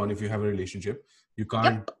frowned upon if you have a relationship. You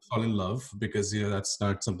can't Yep, fall in love because that's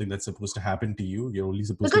not something that's supposed to happen to you. You're only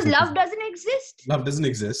supposed to because focus. love doesn't exist. Love doesn't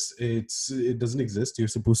exist. It doesn't exist. You're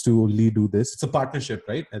supposed to only do this. It's a partnership,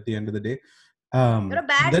 right? At the end of the day. You're a And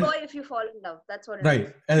bad then boy if you fall in love. That's what it is.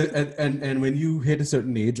 right, and when you hit a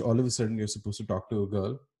certain age, all of a sudden you're supposed to talk to a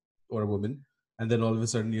girl or a woman, and then all of a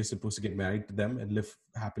sudden you're supposed to get married to them and live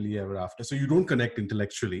happily ever after. So you don't connect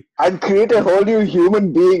intellectually. and create a whole new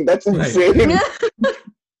human being. That's Right. insane.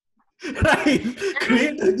 Right. and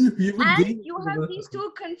Create a new human and being. you have these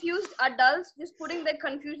two confused adults just putting their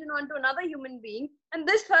confusion onto another human being, and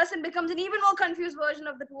this person becomes an even more confused version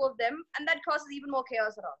of the two of them, and that causes even more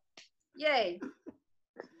chaos around. Yay.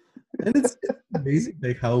 And it's amazing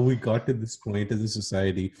like how we got to this point as a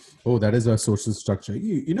society. Oh, that is our social structure.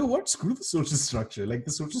 You know what? Screw the social structure. Like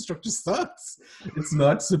the social structure sucks. It's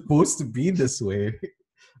not supposed to be this way.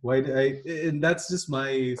 Why and that's just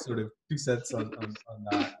my sort of 2 cents on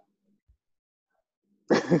that.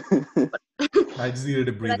 I just needed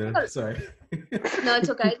a But I breather. think Sorry. no, it's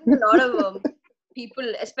okay. I think a lot of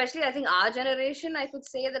people, especially I think our generation, I could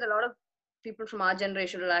say that a lot of people from our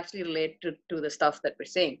generation will actually relate to the stuff that we're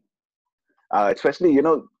saying. Especially,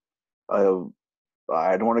 uh,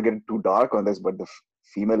 I don't want to get too dark on this, but the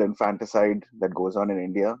female infanticide that goes on in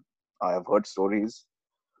India, I have heard stories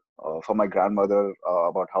from my grandmother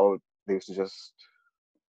about how they used to just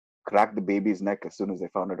crack the baby's neck as soon as they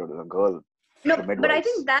found out it was a girl. No, The but I midwives.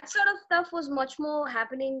 think that sort of stuff was much more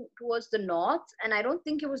happening towards the north, and I don't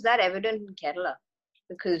think it was that evident in Kerala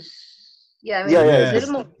because, yeah, I Yeah, mean, yeah, a little Yes.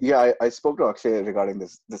 more. yeah. I spoke to Akshay regarding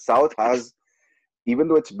this. The South has, even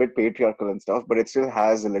though it's a bit patriarchal and stuff, but it still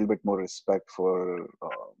has a little bit more respect for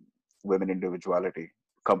women individuality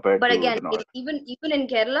compared But to again, the North. even in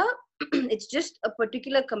Kerala, it's just a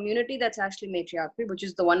particular community that's actually matriarchal, which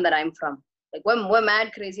is the one that I'm from. Like we're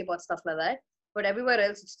mad crazy about stuff like that, but everywhere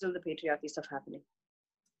else it's still the patriarchy stuff happening.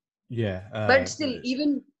 Yeah. But still,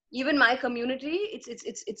 even my community,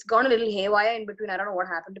 it's gone a little haywire in between. I don't know what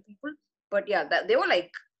happened to people, but yeah, they were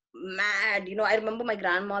like mad. I remember my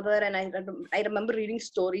grandmother, and I remember reading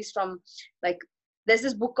stories from like there's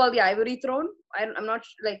this book called The Ivory Throne. I'm not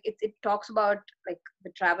like it talks about like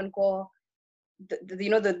the Travancore,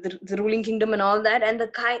 the ruling kingdom and all that, and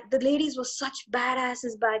the ladies were such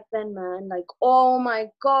badasses back then, man. Like, oh my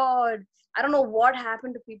god, I don't know what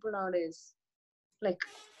happened to people nowadays. Like,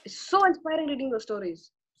 it's so inspiring reading those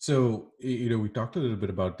stories. So we talked a little bit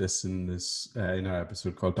about this in our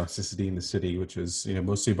episode called "Toxicity in the City," which is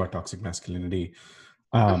mostly about toxic masculinity.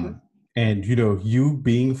 Mhm. And you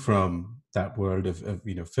being from that world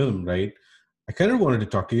of film, right? I kind of wanted to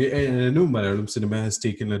talk to you, and I know Malayalam cinema has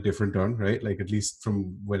taken a different turn, right? Like at least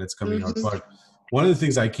from when it's coming out. Mhm. But one of the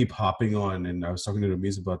things I keep hopping on, and I was talking to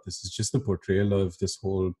Ramesh about this, is just the portrayal of this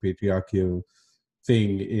whole patriarchal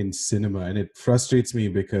thing in cinema, and it frustrates me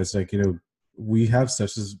because we have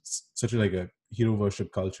such a like a hero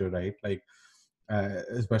worship culture, right? Like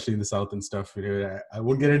especially in the South and stuff. I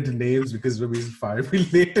won't get into names because Ramesh will fire me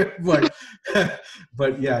later. But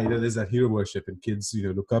but yeah, there's that hero worship, and kids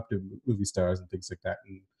look up to movie stars and things like that.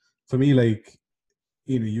 And for me, like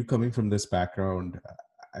you coming from this background,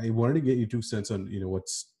 I wanted to get you 2 cents on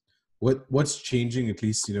what's changing, at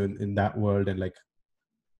least in that world, and like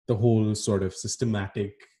the whole sort of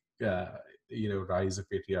systematic uh, rise of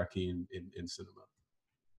patriarchy in cinema.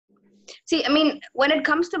 See, I mean, when it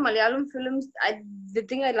comes to Malayalam films, the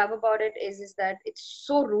thing I love about it is that it's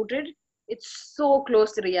so rooted, it's so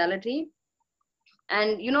close to reality,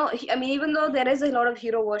 And I mean, even though there is a lot of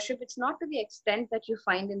hero worship, it's not to the extent that you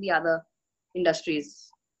find in the other industries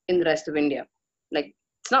in the rest of India. Like,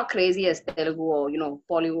 it's not crazy as Telugu or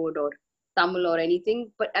Bollywood or Tamil or anything.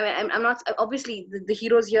 But I mean, I'm not, obviously the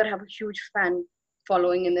heroes here have a huge fan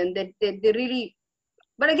following, and then they really.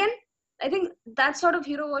 But again, I think that sort of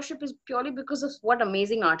hero worship is purely because of what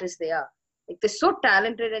amazing artists they are. Like, they're so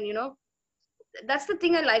talented, and that's the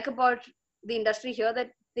thing I like about the industry here,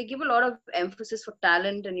 that they give a lot of emphasis for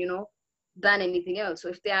talent and than anything else. So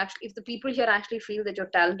if the people here actually feel that you're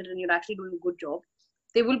talented and you're actually doing a good job,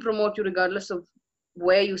 they will promote you regardless of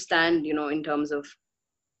where you stand, in terms of,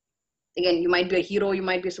 again, you might be a hero, you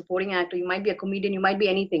might be a supporting actor, you might be a comedian, you might be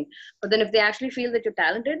anything. But then if they actually feel that you're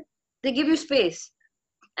talented, they give you space.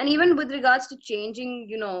 And even with regards to changing,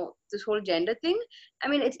 this whole gender thing, I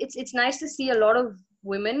mean, it's nice to see a lot of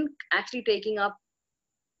women actually taking up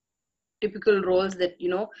typical roles that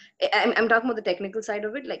I'm talking about the technical side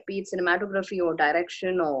of it, like be it cinematography or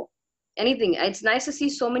direction or anything. It's nice to see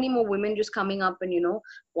so many more women just coming up and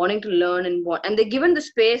wanting to learn and they're given the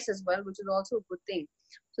space as well, which is also a good thing.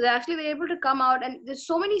 So they're able to come out, and there's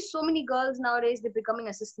so many girls nowadays, they're becoming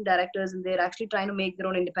assistant directors and they're actually trying to make their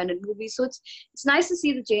own independent movies. So it's nice to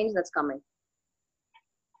see the change that's coming.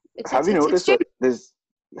 Have you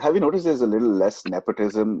noticed there's a little less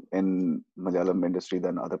nepotism in Malayalam industry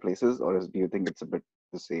than other places, or do you think it's a bit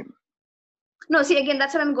the same? No, see, again,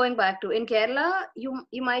 that's what I'm going back to. In Kerala, you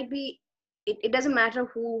might be, it doesn't matter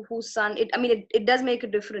whose son, it does make a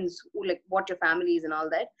difference, like what your family is and all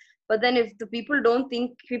that. But then if the people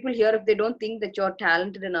here, if they don't think that you're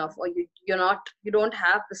talented enough, or you don't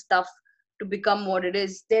have the stuff to become what it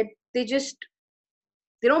is, they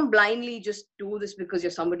don't blindly just do this because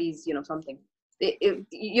you're somebody's, something.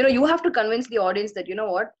 You have to convince the audience that,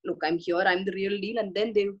 what, look, I'm here, I'm the real deal, and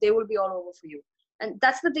then they will be all over for you. And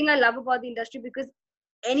that's the thing I love about the industry, because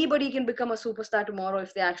anybody can become a superstar tomorrow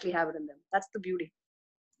if they actually have it in them. That's the beauty.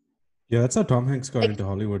 Yeah, that's how Tom Hanks got into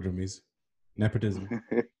Hollywood, Rameez. Nepotism.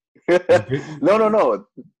 No.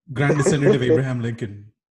 Grand descendant of Abraham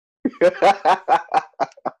Lincoln.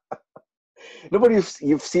 No, but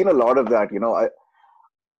you've seen a lot of that,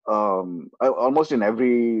 I almost in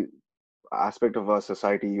every aspect of our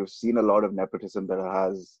society, you've seen a lot of nepotism that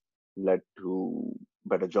has led to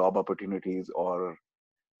better job opportunities or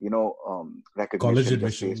recognition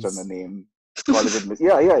just based on the name. College admissions.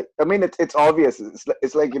 Yeah. I mean, it's obvious.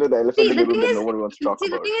 It's like the elephant in the room that no one wants to talk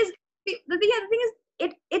about. The thing is,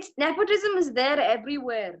 it's nepotism is there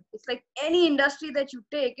everywhere. It's like any industry that you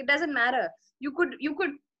take, it doesn't matter. It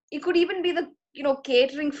could even be the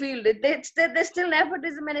catering field. There's still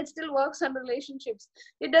nepotism, and it still works on relationships.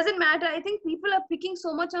 It doesn't matter. I think people are picking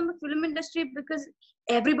so much on the film industry because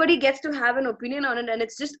everybody gets to have an opinion on it, and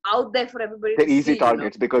it's just out there for everybody. They're easy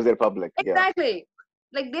targets because they're public. Exactly. Yeah.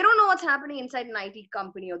 Like, they don't know what's happening inside an IT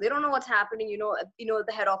company, or they don't know what's happening,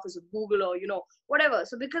 the head office of Google, or whatever.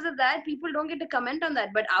 So because of that, people don't get to comment on that.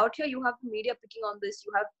 But out here, you have media picking on this.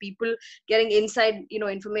 You have people getting inside,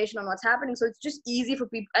 information on what's happening. So it's just easy for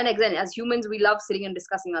people. And again, as humans, we love sitting and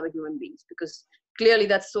discussing other human beings, because clearly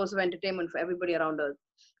that's a source of entertainment for everybody around us.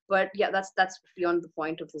 But yeah, that's beyond the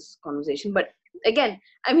point of this conversation. But again,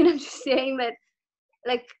 I mean, I'm just saying that,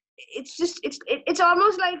 like, it's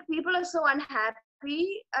almost like people are so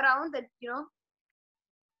unhappy around that,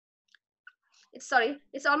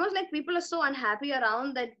 it's almost like people are so unhappy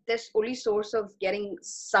around that this only source of getting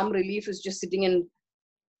some relief is just sitting and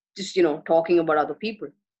just talking about other people.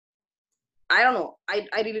 I don't know. I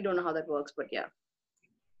really don't know how that works, but yeah.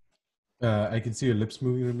 I can see your lips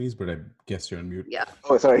moving, Rameez, but I guess you're on mute. Yeah.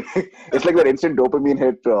 Oh, sorry. It's like that instant dopamine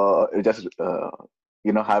hit, just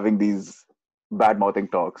having these bad mouthing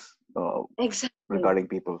talks Exactly. regarding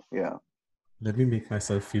people. Yeah. Let me make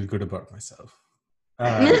myself feel good about myself.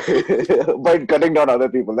 By cutting down other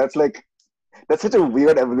people. That's such a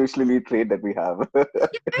weird evolutionary trait that we have.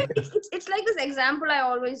 It's like this example I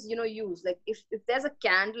always use. Like, if there's a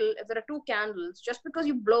candle, if there are two candles, just because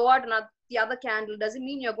you blow out the other candle doesn't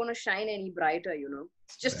mean you're going to shine any brighter.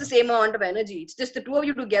 It's just the same amount of energy. It's just the two of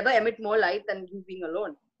you together emit more light than you being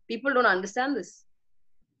alone. People don't understand this.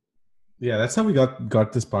 Yeah, that's how we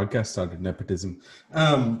got this podcast started, nepotism.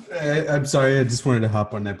 I'm sorry, I just wanted to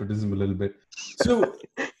hop on nepotism a little bit. So,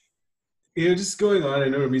 just going on, I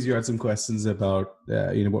know, Rameez, you had some questions about,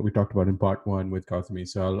 what we talked about in part one with Gautami.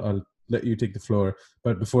 So I'll let you take the floor.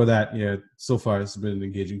 But before that, so far it's been an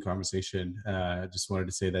engaging conversation. Just wanted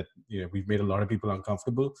to say that, we've made a lot of people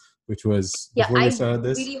uncomfortable, which was before we started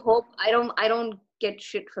this. I really hope I don't get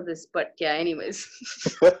shit for this, but yeah, anyways.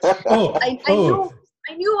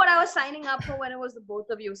 I knew what I was signing up for when it was the both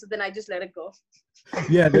of you, so then I just let it go.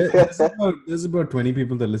 Yeah, there's about 20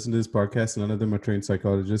 people that listen to this podcast. None of them are trained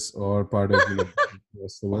psychologists or part of the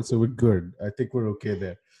rest of the world. So we're good. I think we're okay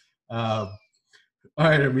there. All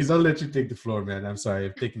right, Ramesh, I'll let you take the floor, man. I'm sorry,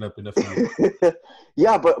 I've taken up enough time.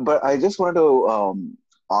 Yeah, but I just wanted to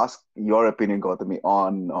ask your opinion, Gautami,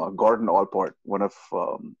 on Gordon Allport, one of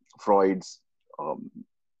Freud's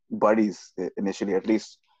buddies initially. At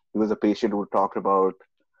least he was a patient who talked about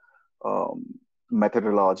um,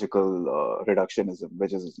 methodological reductionism,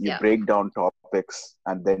 which is you break down topics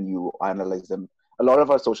and then you analyze them. A lot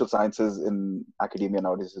of our social sciences in academia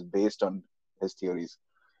nowadays is based on his theories.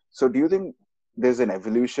 So do you think there's an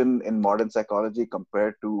evolution in modern psychology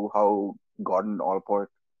compared to how Gordon Allport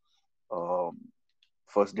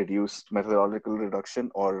first deduced methodological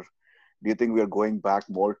reduction, or do you think we are going back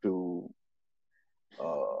more to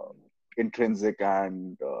intrinsic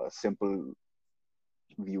and simple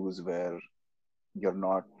views where you're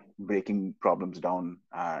not breaking problems down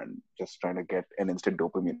and just trying to get an instant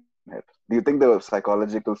dopamine hit? Do you think the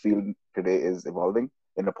psychological field today is evolving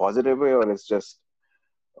in a positive way, or it's just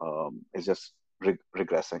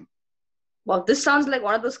regressing? Well, this sounds like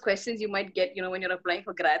one of those questions you might get, when you're applying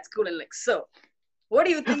for grad school and like, so what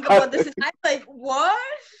do you think about this? And I'm like, what?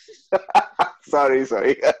 Sorry.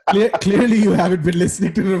 Clearly, you haven't been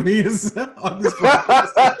listening to Ramesh on this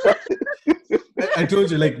podcast. I told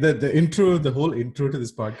you, like the intro, the whole intro to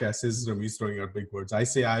this podcast is Ramesh throwing out big words. I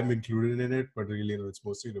say I'm included in it, but really, it's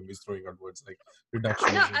mostly Ramesh throwing out words like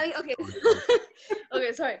reduction. No, okay.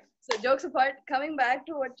 Okay, sorry. So jokes apart, coming back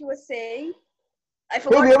to what you were saying, I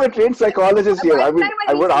forgot. Hey, we have a trained psychologist here. I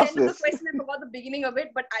would ask this. The question, I forgot the beginning of it,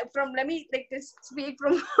 but let me like just speak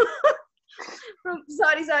from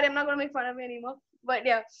sorry, I'm not gonna make fun of me anymore. But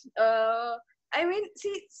yeah, I mean,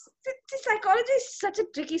 see, psychology is such a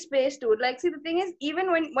tricky space, dude. Like, see, the thing is, even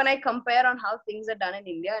when I compare on how things are done in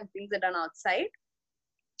India and things are done outside,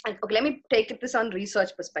 and okay, let me take this on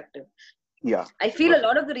research perspective. Yeah, I feel a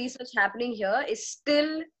lot of the research happening here is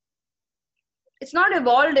still, it's not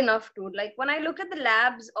evolved enough, dude. Like, when I look at the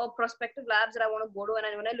labs or prospective labs that I want to go to,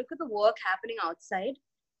 and when I look at the work happening outside,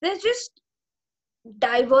 there's just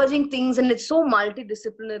diverging things, and it's so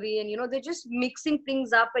multidisciplinary, and they're just mixing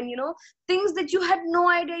things up, and things that you had no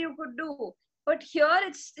idea you could do. But here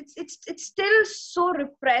it's still so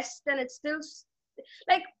repressed, and it's still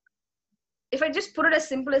like, if I just put it as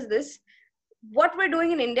simple as this, what we're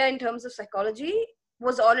doing in India in terms of psychology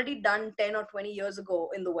was already done 10 or 20 years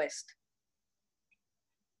ago in the West.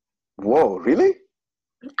 Whoa, really?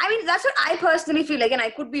 I mean, that's what I personally feel like, and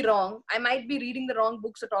I could be wrong. I might be reading the wrong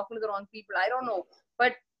books or talking to the wrong people. I don't know.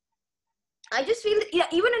 But I just feel,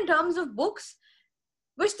 even in terms of books,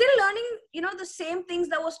 we're still learning, the same things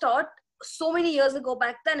that was taught so many years ago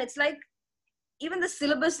back then. It's like, even the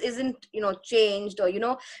syllabus isn't, changed, or,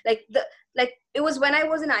 like it was when I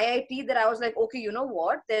was in IIT that I was like, okay, you know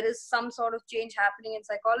what? There is some sort of change happening in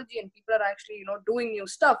psychology, and people are actually, doing new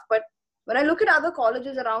stuff. But when I look at other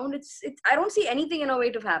colleges around, it's I don't see anything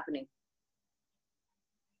innovative happening.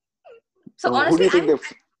 So honestly,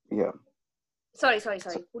 yeah. Sorry.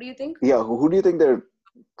 Who do you think? Yeah, who do you think they're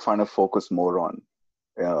trying to focus more on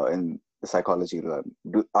in the psychology realm?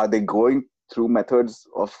 Are they going through methods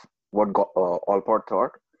of what Allport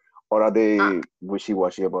thought, or are they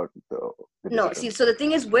wishy-washy about the No, see, so the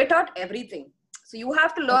thing is, we're taught everything. So you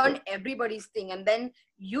have to learn everybody's thing, and then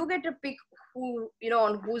you get to pick who,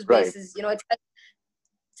 on whose basis,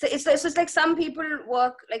 it's like some people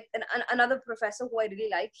work, like another professor who I really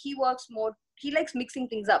like, he likes mixing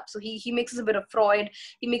things up. So he mixes a bit of Freud,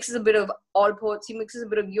 he mixes a bit of Allport, he mixes a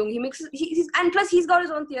bit of Jung, and plus he's got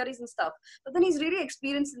his own theories and stuff. But then he's really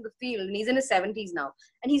experienced in the field, and he's in his 70s now,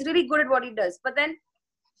 and he's really good at what he does. But then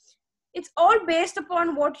it's all based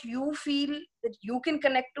upon what you feel that you can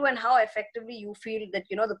connect to, and how effectively you feel that,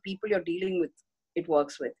 the people you're dealing with, it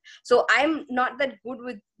works with. So I'm not that good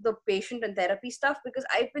with the patient and therapy stuff, because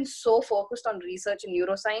I've been so focused on research in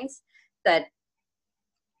neuroscience that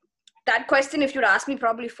question, if you'd asked me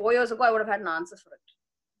probably 4 years ago, I would have had an answer for it.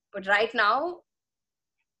 But right now,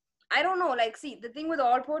 I don't know. Like, see, the thing with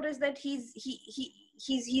Allport is that he's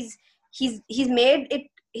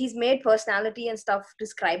made personality and stuff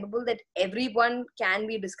describable, that everyone can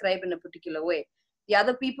be described in a particular way. The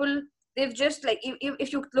other people, they've just, like,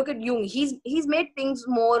 if you look at Jung, he's made things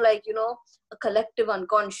more like, a collective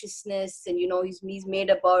unconsciousness, and he's made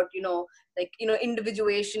about,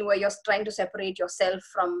 individuation, where you're trying to separate yourself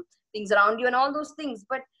from things around you and all those things.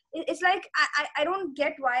 But it's like, I don't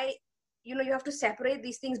get why you have to separate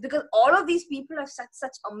these things, because all of these people have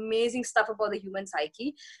such amazing stuff about the human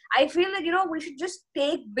psyche. I feel that we should just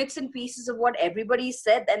take bits and pieces of what everybody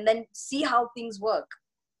said and then see how things work.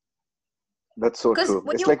 That's so Because true.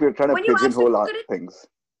 It's like we're trying to pigeonhole our things.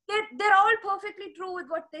 They're all perfectly true with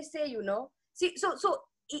what they say. See, so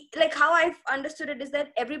like how I've understood it is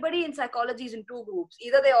that everybody in psychology is in two groups.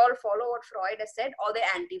 Either they all follow what Freud has said, or they're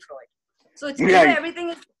anti-Freud. So it's either everything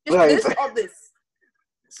is just this or this.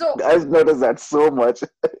 So I've noticed that so much.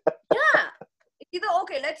 Yeah, either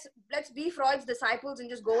okay, let's be Freud's disciples and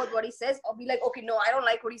just go with what he says, or be like, okay, no, I don't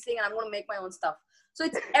like what he's saying and I'm going to make my own stuff. So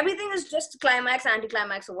it's everything is just climax,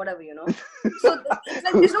 anti-climax, or whatever. So it's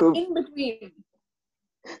like there's no in between.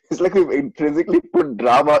 It's like we've intrinsically put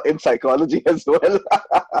drama in psychology as well. There's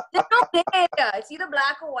no gray area. It's either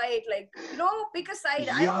black or white. Like, pick a side.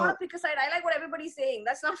 I don't want to pick a side. I like what everybody's saying.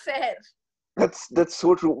 That's not fair. That's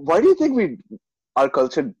so true. Why do you think our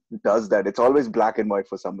culture does that? It's always black and white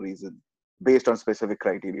for some reason, based on specific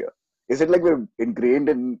criteria. Is it like we're ingrained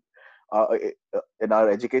in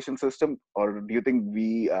our education system, or do you think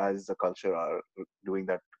we as a culture are doing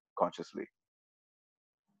that consciously?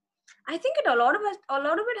 I think a lot of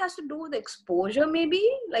it has to do with exposure, maybe.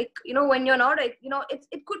 Like, when you're not, it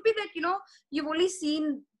could be that, you've only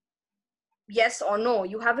seen yes or no.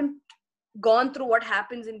 You haven't gone through what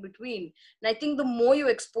happens in between. And I think the more you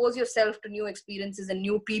expose yourself to new experiences and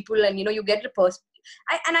new people, and, you get a person.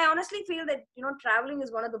 I honestly feel that, traveling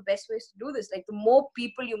is one of the best ways to do this. Like, the more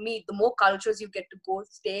people you meet, the more cultures you get to go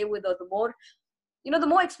stay with, or the more the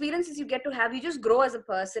more experiences you get to have, you just grow as a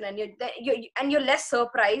person, and you're less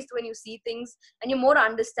surprised when you see things, and you're more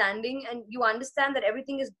understanding, and you understand that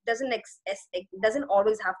everything doesn't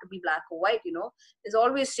always have to be black or white. There's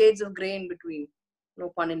always shades of gray in between.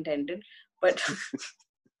 No pun intended, but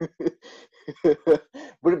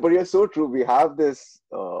but you're so true. We have this.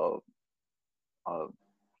 I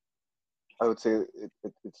would say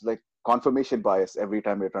it's like confirmation bias every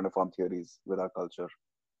time we're trying to form theories with our culture.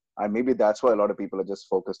 And maybe that's why a lot of people are just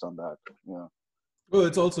focused on that. Yeah. Well,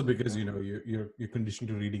 it's also because you're conditioned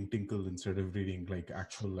to reading Tinkle instead of reading like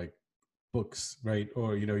actual like books, right?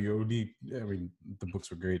 Or you're only. I mean, the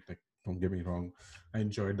books were great. Like, don't get me wrong, I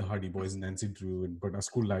enjoyed the Hardy Boys and Nancy Drew, but our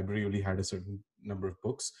school library only had a certain number of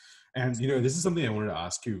books. And this is something I wanted to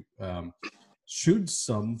ask you: should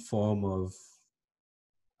some form of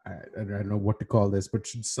I don't know what to call this, but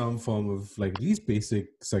should some form of like at least basic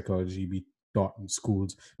psychology be taught in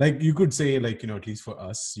schools? Like, you could say, like, at least for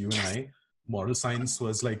us, you and I, moral science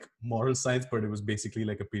was like moral science, but it was basically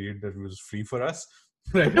like a period that was free for us.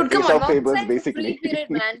 Right? Dude, come on, moral Fables, science is basically. free period,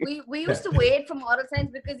 man. We used to wait for moral science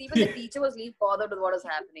because even the teacher was least bothered with what was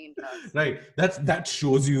happening in class. Right. That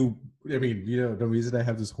shows you. I mean, the reason I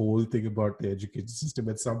have this whole thing about the education system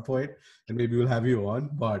at some point, and maybe we'll have you on,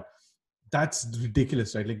 but that's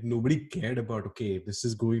ridiculous, right? Like, nobody cared about, okay, this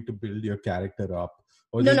is going to build your character up.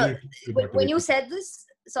 Or No. When you said this,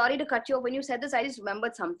 sorry to cut you off. When you said this, I just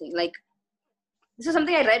remembered something. Like, this is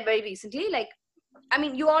something I read very recently. Like, I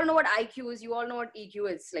mean, you all know what IQ is. You all know what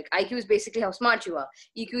EQ is. Like, IQ is basically how smart you are.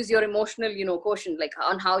 EQ is your emotional, quotient, like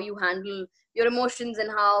on how you handle your emotions and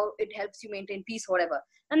how it helps you maintain peace, whatever.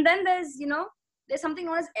 And then there's something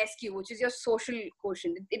known as SQ, which is your social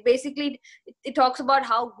quotient. It basically it talks about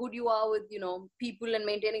how good you are with people and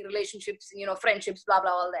maintaining relationships, friendships, blah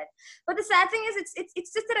blah, all that. But the sad thing is,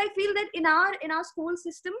 it's just that I feel that in our school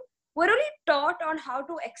system, we're only taught on how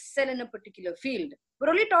to excel in a particular field. We're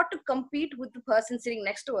only taught to compete with the person sitting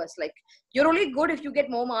next to us. Like, you're only good if you get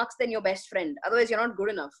more marks than your best friend. Otherwise, you're not good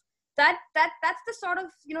enough. That's the sort of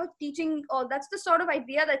teaching, or that's the sort of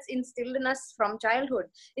idea that's instilled in us from childhood.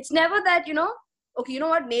 It's never that okay, you know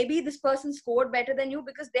what, maybe this person scored better than you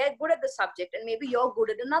because they're good at the subject, and maybe you're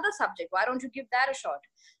good at another subject. Why don't you give that a shot?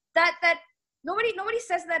 That nobody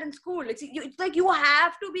says that in school. It's like you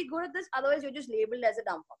have to be good at this, otherwise you're just labeled as a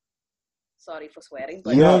dumb fuck. Sorry for swearing.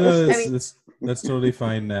 But that's totally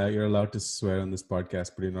fine. You're allowed to swear on this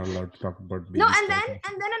podcast, but you're not allowed to talk about being. No, and then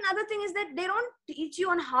another thing is that they don't teach you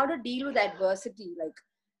on how to deal with adversity. Like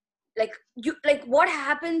what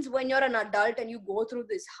happens when you're an adult and you go through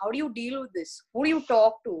this? How do you deal with this? Who do you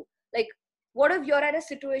talk to? Like, what if you're at a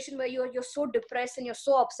situation where you're so depressed and you're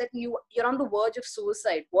so upset and you're on the verge of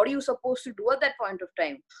suicide? What are you supposed to do at that point of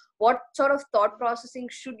time? What sort of thought processing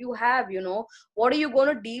should you have? What are you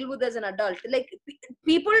going to deal with as an adult? Like,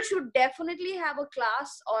 people should definitely have a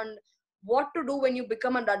class on what to do when you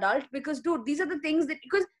become an adult, because dude, these are the things that,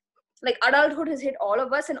 because like adulthood has hit all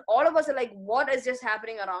of us, and all of us are like, what is just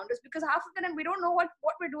happening around us? Because half of the time we don't know what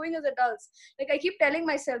we're doing as adults. Like I keep telling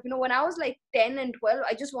myself, when I was like 10 and 12,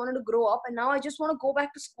 I just wanted to grow up, and now I just want to go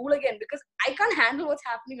back to school again because I can't handle what's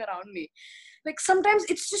happening around me. Like sometimes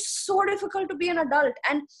it's just so difficult to be an adult.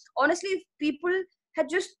 And honestly, if people had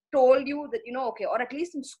just told you that, okay, or at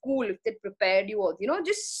least in school, if they prepared you, or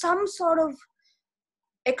just some sort of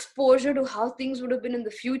exposure to how things would have been in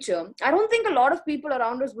the future, I don't think a lot of people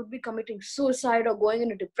around us would be committing suicide or going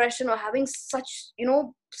into depression or having such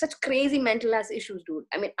crazy mental health issues, dude.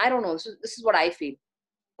 I mean, I don't know. This is what I feel.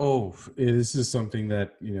 Oh, this is something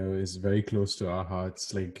that, is very close to our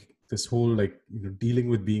hearts. Like this whole, like, dealing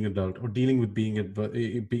with being adult, or dealing with being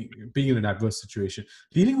in an adverse situation,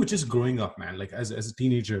 dealing with just growing up, man. Like as a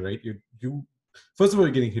teenager, right? You first of all,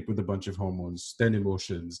 you're getting hit with a bunch of hormones, then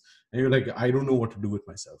emotions, and you're like, I don't know what to do with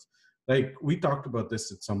myself. Like we talked about this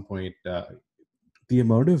at some point. The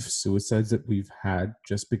amount of suicides that we've had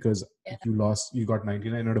just because you got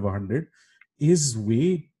 99 out of 100 is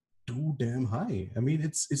way too damn high. I mean,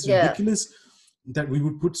 it's ridiculous that we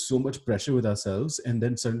would put so much pressure with ourselves, and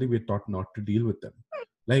then suddenly we're taught not to deal with them.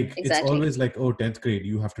 Like It's always like, oh, 10th grade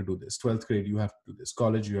you have to do this, 12th grade you have to do this,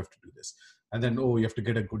 college you have to do this, and then you have to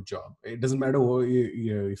get a good job. It doesn't matter what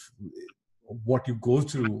you go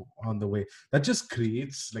through on the way. That just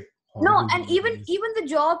creates like no. And even the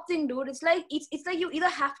job thing, dude, it's like you either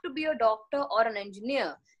have to be a doctor or an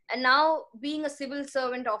engineer. And now being a civil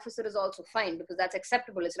servant officer is also fine because that's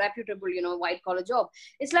acceptable. It's reputable, white collar job.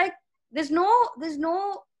 It's like there's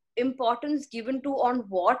no importance given to on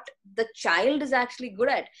what the child is actually good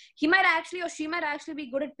at. He might actually, or she might actually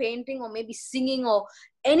be good at painting, or maybe singing, or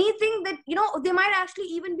anything that, they might actually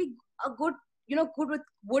even be a good with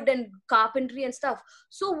wood and carpentry and stuff.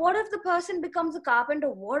 So what if the person becomes a carpenter?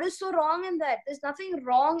 What is so wrong in that? There's nothing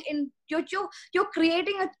wrong in you're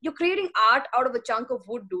creating art out of a chunk of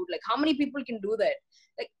wood, dude. Like how many people can do that?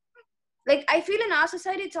 Like I feel in our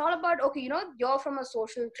society, it's all about, okay, you're from a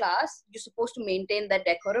social class, you're supposed to maintain that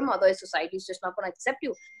decorum, otherwise society is just not going to accept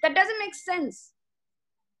you. That doesn't make sense.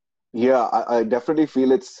 Yeah, I definitely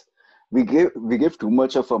feel we give too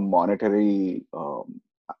much of a monetary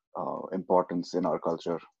importance in our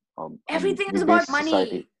culture. Everything is about money.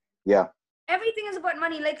 Society. Yeah. Everything is about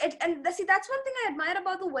money. Like, and see, that's one thing I admire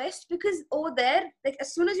about the West, because over there, like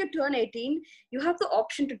as soon as you turn 18, you have the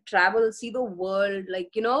option to travel, see the world. Like,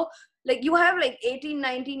 like you have like 18,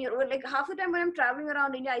 19-year-old, like half the time when I'm traveling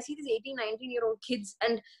around India, I see these 18, 19-year-old kids,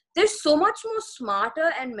 and they're so much more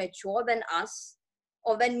smarter and mature than us,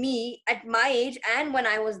 or than me at my age and when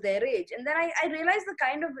I was their age. And then I realized the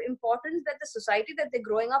kind of importance that the society that they're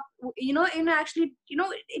growing up, in actually,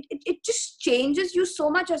 it just changes you so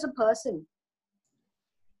much as a person.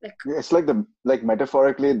 Like, it's like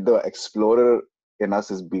metaphorically, the explorer in us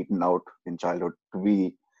is beaten out in childhood to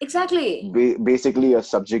be exactly basically a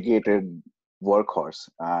subjugated workhorse.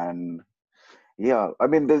 And yeah, I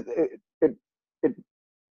mean, it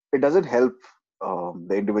doesn't help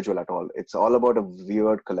the individual at all. It's all about a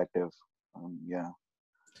weird collective. Yeah.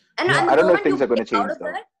 And I don't know if things are going to change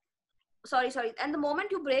though. Sorry. And the moment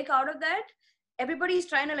you break out of that, everybody's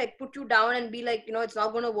trying to like put you down and be like, it's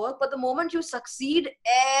not going to work. But the moment you succeed,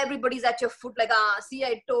 everybody's at your foot like, see,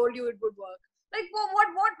 I told you it would work. Like, well,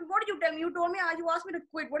 what did you tell me? You told me, you asked me to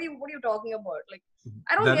quit. What are you talking about? Like,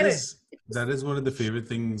 I don't get it. That is one of the favorite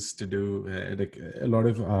things to do. Like a lot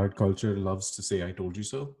of our culture loves to say, I told you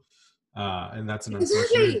so. And that's an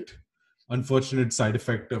unfortunate side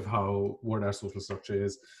effect of what our social structure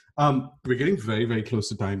is. We're getting very, very close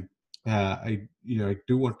to time. I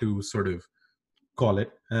do want to sort of call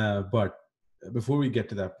it, but before we get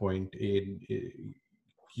to that point,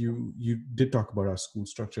 you did talk about our school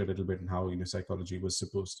structure a little bit and how psychology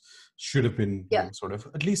should have been sort of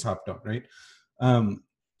at least half taught, right?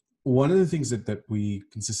 One of the things that we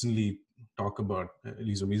consistently talk about, at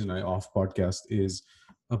least Rameez and I off podcast, is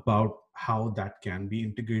about how that can be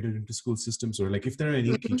integrated into school systems, or like if there are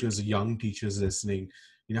any teachers, young teachers listening,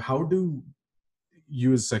 how do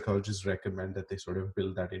you as psychologists recommend that they sort of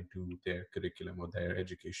build that into their curriculum or their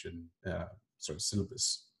education sort of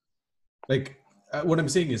syllabus? Like what I'm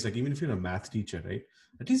saying is, like, even if you're a math teacher, right,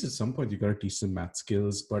 at least at some point you got to teach some math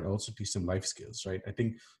skills, but also teach some life skills, right? I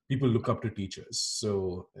think people look up to teachers.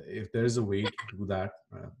 So if there's a way to do that.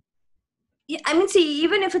 Yeah, I mean, see,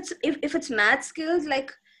 even if it's math skills,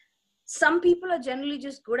 like some people are generally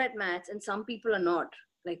just good at maths and some people are not.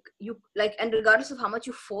 And regardless of how much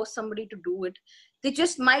you force somebody to do it, they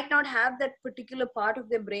just might not have that particular part of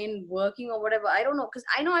their brain working or whatever. I don't know, because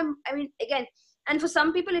I mean, again, and for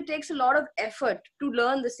some people it takes a lot of effort to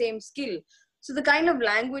learn the same skill. So the kind of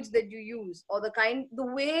language that you use, or the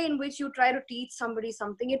way in which you try to teach somebody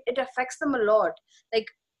something, it affects them a lot. Like,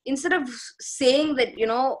 instead of saying that,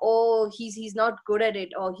 oh, he's not good at it,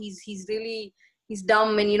 or he's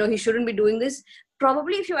dumb, and he shouldn't be doing this,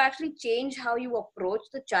 probably if you actually change how you approach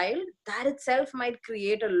the child, that itself might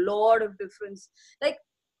create a lot of difference. Like,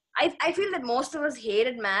 I feel that most of us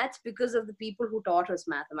hated maths because of the people who taught us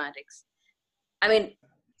mathematics. I mean,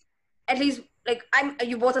 at least, like,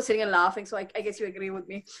 you both are sitting and laughing, so I guess you agree with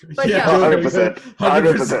me. But yeah, 100%.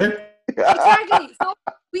 100%. Exactly. So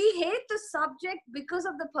we hate the subject because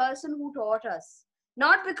of the person who taught us,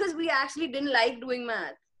 not because we actually didn't like doing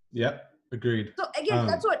math. Yeah, agreed. So again,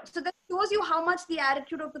 so that shows you how much the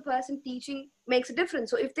attitude of the person teaching makes a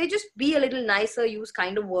difference. So if they just be a little nicer, use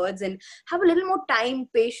kind of words, and have a little more time,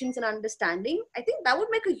 patience, and understanding, I think that would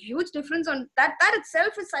make a huge difference. On that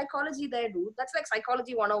itself is psychology there, dude. That's like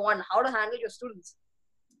psychology 101, how to handle your students.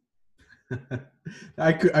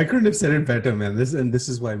 I couldn't have said it better, man. This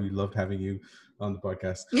is why we loved having you on the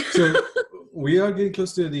podcast. So we are getting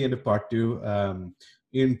close to the end of part 2.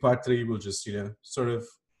 In part 3, we'll just sort of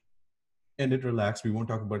end it relaxed. We won't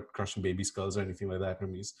talk about crushing baby skulls or anything like that,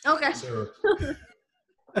 Ramesh. Okay. So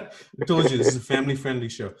I told you this is a family-friendly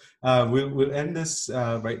show. We'll end this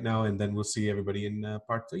right now, and then we'll see everybody in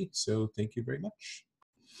part 3. So thank you very much.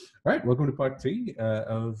 All right, welcome to part 3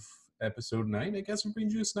 of episode 9, I guess, of Brain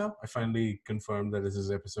Juice now. I finally confirmed that this is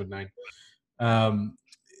episode 9.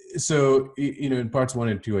 So, in parts 1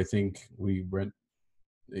 and 2, I think we went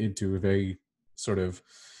into a very sort of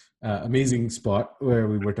amazing spot where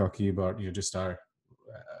we were talking about, just our,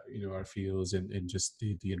 our fields and just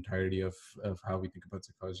the entirety of how we think about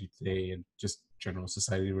psychology today and just general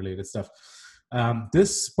society related stuff.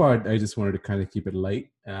 This part, I just wanted to kind of keep it light.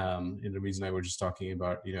 And the reason I were just talking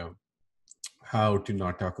about, how to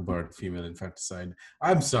not talk about female infanticide.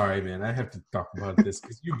 I'm sorry, man. I have to talk about this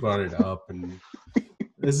because you brought it up, and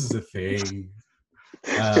this is a thing.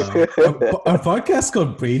 Our podcast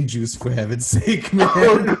called Brain Juice, for heaven's sake, man.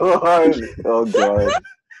 Oh god.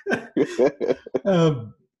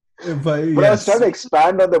 But yes. I was trying to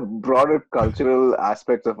expand on the broader cultural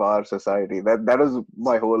aspects of our society. That was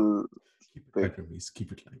my whole thing.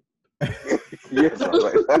 Keep it light. Yes,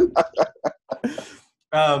 all right.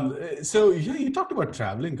 So you talked about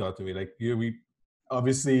traveling, Gautami. Like we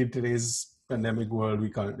obviously in today's pandemic world, we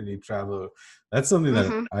can't really travel. That's something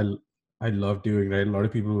that I love doing. Right, a lot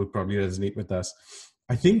of people would probably resonate with us.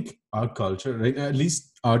 I think our culture, right, at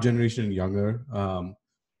least our generation and younger,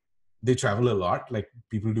 they travel a lot. Like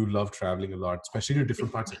people do love traveling a lot, especially to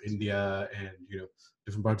different parts of India and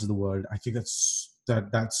different parts of the world. I think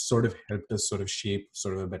that sort of helped us sort of shape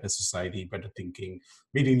sort of a better society, better thinking,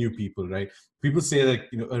 meeting new people, right? People say that,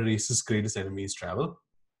 a race's greatest enemy is travel,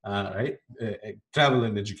 right? Travel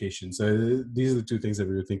and education. So these are the two things that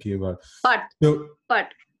we were thinking about. But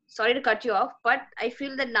sorry to cut you off, but I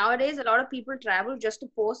feel that nowadays a lot of people travel just to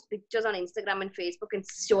post pictures on Instagram and Facebook and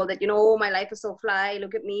show that, oh, my life is so fly,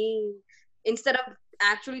 look at me, instead of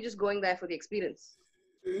actually just going there for the experience.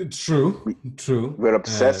 True. We're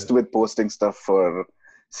obsessed with posting stuff for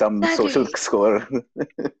some social score.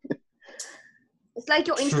 It's like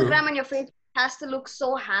your Instagram and your Facebook has to look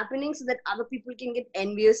so happening so that other people can get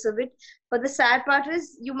envious of it. But the sad part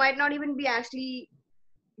is you might not even be actually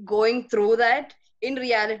going through that in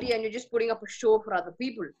reality, and you're just putting up a show for other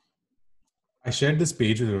people. I shared this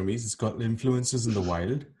page with Ramesh. It's called Influencers in the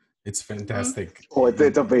Wild. It's fantastic. Oh,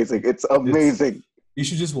 it's amazing. It's amazing. You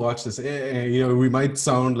should just watch this. We might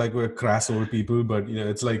sound like we're crass old people, but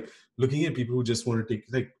it's like looking at people who just want to take,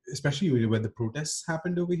 like, especially when the protests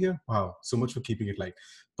happened over here. Wow, so much for keeping it light.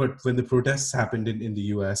 But when the protests happened in the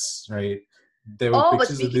US, right? There were pictures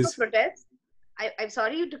but speaking of this. Of protests, I'm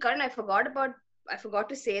sorry to cut, and I forgot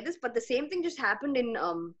to say this, but the same thing just happened in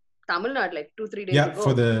Tamil Nadu like 2-3 days ago.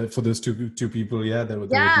 Yeah, for those two people, yeah.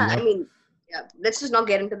 Let's just not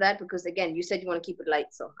get into that because, again, you said you want to keep it light,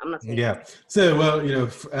 so I'm not saying that. So, well,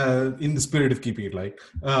 in the spirit of keeping it light,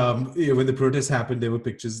 when the protests happened, there were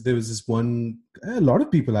pictures. There was this one, a lot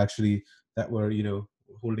of people actually that were,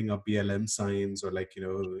 holding up BLM signs or like,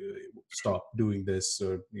 stop doing this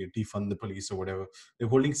or defund the police or whatever. They're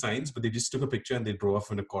holding signs, but they just took a picture and they drove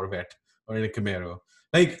off in a Corvette or in a Camaro.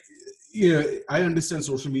 Like, I understand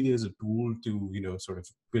social media is a tool to, sort of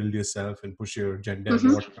build yourself and push your agenda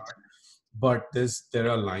and whatnot. But there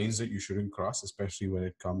are lines that you shouldn't cross, especially when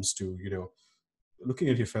it comes to, looking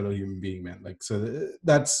at your fellow human being, man. Like, so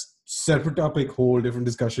that's separate topic, whole different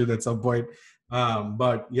discussion at some point.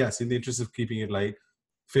 But yes, in the interest of keeping it light,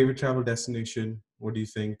 favorite travel destination, what do you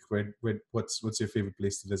think? What's your favorite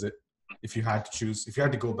place to visit? if you had to choose, if you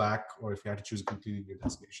had to go back, or if you had to choose a completely new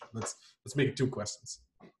destination? Let's make it 2 questions.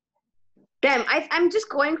 Damn, I'm just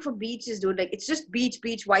going for beaches, dude. Like, it's just beach,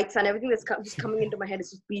 white sand. Everything that's just coming into my head is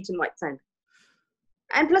just beach and white sand.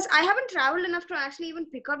 And plus, I haven't traveled enough to actually even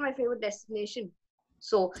pick out my favorite destination.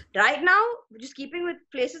 So right now, just keeping with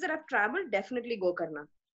places that I've traveled, definitely Gokarna.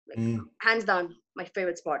 Like, hands down, my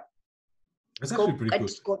favorite spot. That's actually pretty cool.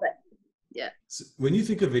 Just go there. Yeah. So when you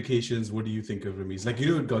think of vacations, what do you think of, Rameez? Like,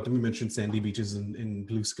 Gautami mentioned sandy beaches in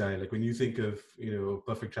blue sky. Like, when you think of,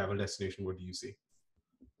 perfect travel destination, what do you see?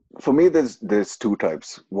 For me, there's 2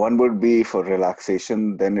 types. One would be for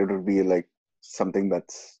relaxation. Then it would be like something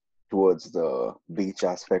that's towards the beach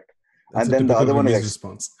aspect. That's and then the other one is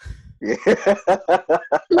response. Yeah.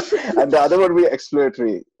 And the other one would be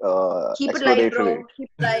exploratory. Keep it light, bro.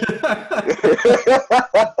 Keep it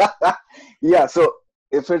light. Yeah. So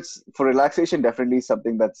if it's for relaxation, definitely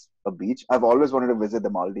something that's a beach. I've always wanted to visit the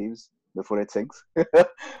Maldives before it sinks.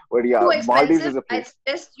 But yeah, Maldives is a place.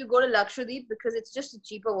 I suggest you go to Lakshadweep because it's just a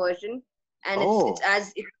cheaper version, and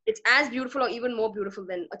it's as beautiful or even more beautiful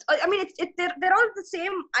than. I mean, they're all the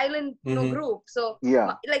same island, group. So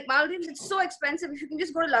yeah, like Maldives, it's so expensive. If you can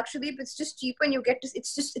just go to Lakshadweep, it's just cheaper, and you get to.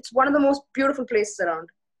 It's one of the most beautiful places around.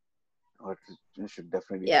 Oh, you should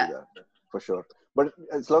definitely do that for sure. But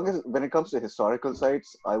as long as when it comes to historical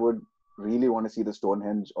sites, I would really want to see the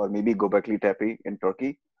Stonehenge or maybe Göbekli Tepe in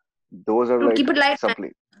Turkey. Those are like keep it light.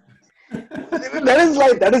 Something. That is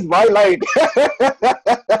light. That is my light.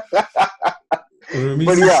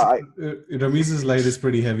 Ramez's light is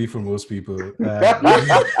pretty heavy for most people. Yeah.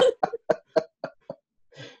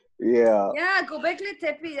 Yeah, Göbekli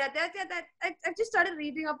Tepe. I just started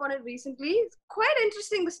reading up on it recently. It's quite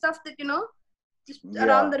interesting, the stuff that just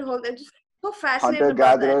around that whole. I'm just so fascinated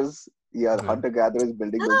hunter-gatherers. Yeah, the hunter-gatherers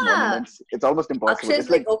building those monuments. It's almost impossible. Akshay's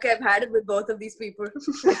like, okay, I've had it with both of these people.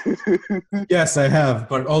 Yes, I have.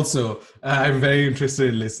 But also, I'm very interested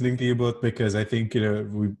in listening to you both because I think,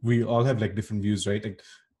 we all have like different views, right? Like,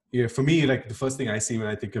 for me, like the first thing I see when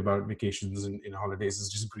I think about vacations and in holidays is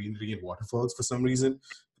just greenery and waterfalls for some reason.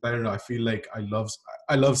 I don't know. I feel like I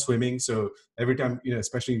love swimming. So every time,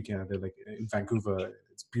 especially in Canada, like in Vancouver,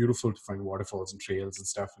 it's beautiful to find waterfalls and trails and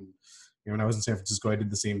stuff. And when I was in San Francisco, I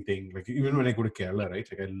did the same thing. Like even when I go to Kerala, right?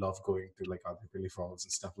 Like I love going to like Adipalli Falls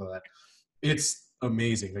and stuff like that. It's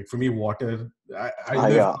amazing. Like for me, water. I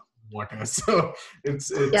live water, so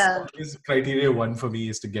it's criteria 1 for me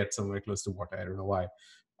is to get somewhere close to water. I don't know why.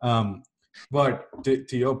 But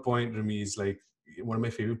to your point, Rameez, like one of my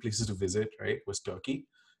favorite places to visit, right, was Turkey.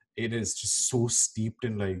 It is just so steeped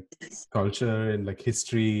in like culture and like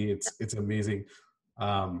history. It's amazing.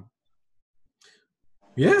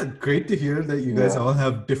 Yeah, great to hear that you guys all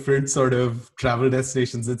have different sort of travel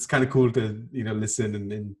destinations. It's kind of cool to listen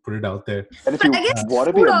and put it out there. And if you want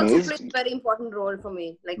to be amazed, also plays a very important role for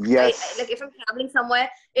me. Like, yes. Like if I'm traveling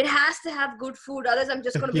somewhere, it has to have good food. Otherwise, I'm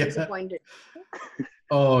just going to be disappointed.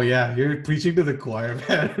 Oh yeah, you're preaching to the choir,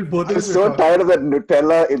 man. I'm so tired of that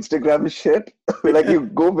Nutella Instagram shit. Like you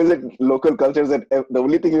go visit local cultures and the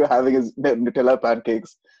only thing you're having is Nutella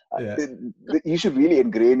pancakes. Yeah. You should really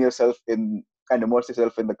ingrain yourself in and immerse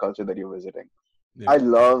yourself in the culture that you're visiting. Yeah. I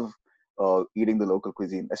love eating the local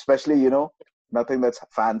cuisine, especially, nothing that's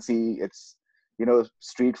fancy. It's,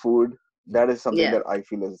 street food. That is something that I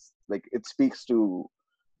feel is like, it speaks to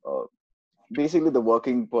basically the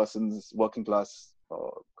working class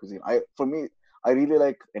cuisine. For me, I really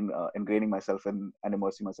like ingraining myself in and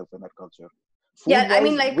immersing myself in that culture. Food-wise, I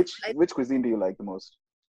mean, like which cuisine do you like the most?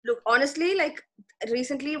 Look, honestly, like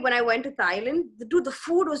recently when I went to Thailand, the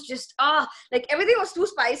food was just like everything was too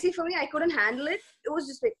spicy for me. I couldn't handle it. It was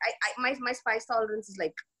just like my spice tolerance is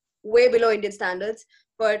like way below Indian standards.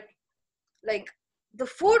 But like the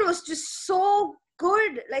food was just so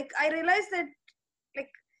good. Like I realized that, like,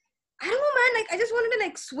 I don't know, man. Like I just wanted to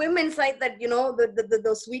like swim inside that,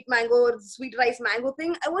 the sweet mango, sweet rice mango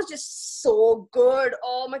thing. I was just so good.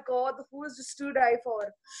 Oh my god, the food was just to die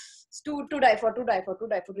for. To die for.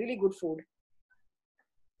 Really good food.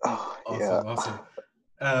 Oh, awesome.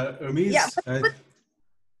 Rameez,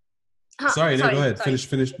 sorry, go ahead. Sorry.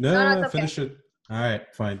 Finish. No, finish it. All right,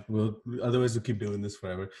 fine. Otherwise we'll keep doing this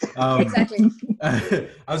forever. Exactly. I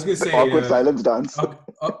was going to say awkward silence dance.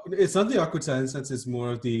 It's not the awkward silence dance. It's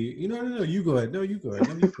more of the no. You go ahead. No, you go ahead.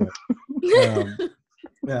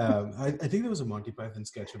 I think there was a Monty Python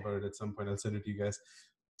sketch about it at some point. I'll send it to you guys.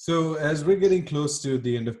 So as we're getting close to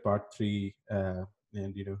the end of part 3, and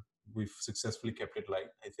we've successfully kept it light,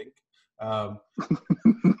 I think. Um,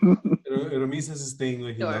 Ramesh has this thing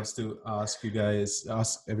where he Sure. loves to ask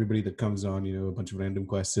everybody that comes on, a bunch of random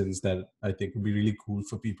questions that I think would be really cool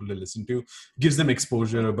for people to listen to. Gives us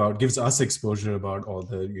exposure about all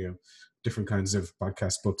the, different kinds of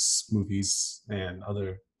podcast, books, movies, and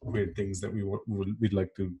other weird things that we'd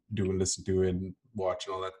like to do and listen to and watch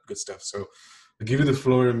and all that good stuff. So I'll give you the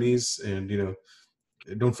floor, Ramesh, and,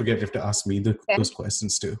 don't forget you have to ask me those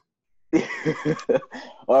questions too.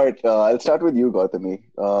 All right, I'll start with you, Gautami.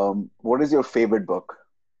 What is your favorite book?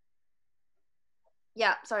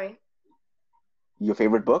 Yeah, sorry. Your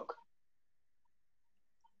favorite book?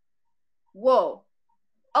 Whoa.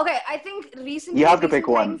 Okay, I think recently... You have to pick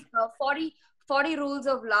one. 40 Rules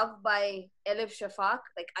of Love by Elif Shafak.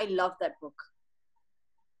 Like, I love that book.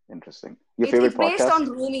 Interesting. Your favorite podcast? It's based on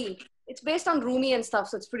Rumi. It's based on Rumi and stuff,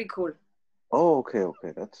 so it's pretty cool. Oh, okay.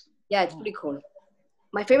 Yeah, it's pretty cool.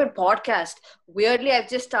 My favorite podcast. Weirdly, I've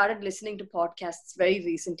just started listening to podcasts very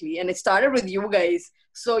recently, and it started with you guys.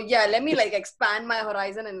 So yeah, let me expand my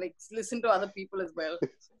horizon and listen to other people as well.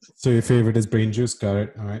 So your favorite is Brain Juice, got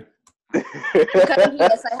it? All right. Currently,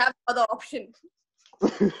 yes, I have other option.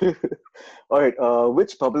 All right.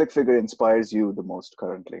 Which public figure inspires you the most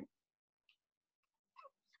currently?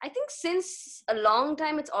 I think since a long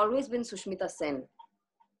time, it's always been Sushmita Sen.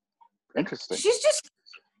 Interesting. She's just,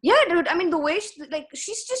 yeah, dude. I mean, the way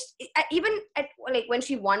she's just, even at when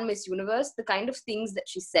she won Miss Universe, the kind of things that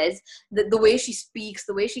she says, the way she speaks,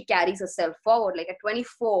 the way she carries herself forward. Like at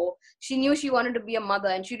 24, she knew she wanted to be a mother,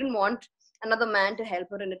 and she didn't want another man to help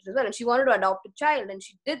her in it as well. And she wanted to adopt a child, and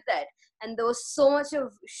she did that. And there was so much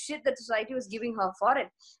of shit that society was giving her for it.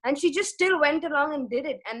 And she just still went along and did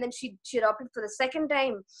it. And then she adopted for the second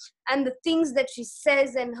time. And the things that she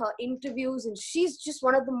says in her interviews, and she's just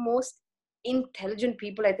one of the most intelligent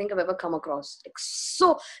people I think I've ever come across.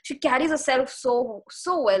 So she carries herself so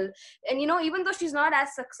well. And even though she's not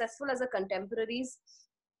as successful as her contemporaries,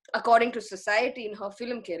 according to society, in her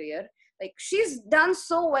film career, she's done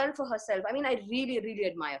so well for herself. I mean, I really, really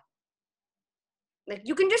admire her.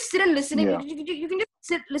 You can just sit and listen. Yeah. You can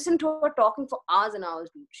just listen to her talking for hours and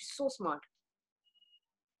hours, dude. She's so smart.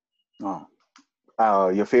 Oh.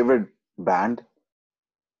 Your favorite band?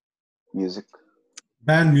 Music?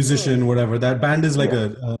 Band, musician, whatever. That band is like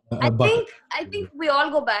a I think we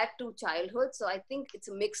all go back to childhood. So I think it's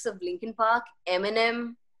a mix of Linkin Park,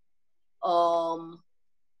 Eminem,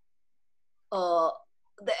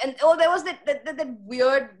 there was that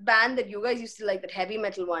weird band that you guys used to like, that heavy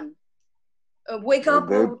metal one. Wake up,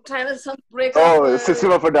 trying to break up. Oh,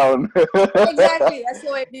 System of a Down. Exactly,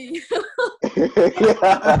 SOID.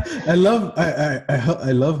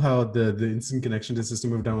 I love how the instant connection to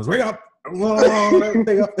System of a Down was wake up.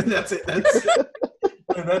 That's it.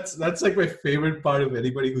 That's like my favorite part of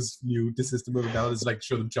anybody who's new to System of a Down is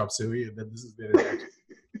show them Chop Suey, and then this is their reaction.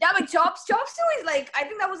 Yeah, but Chop Suey is I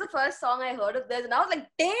think that was the first song I heard of theirs, and I was like,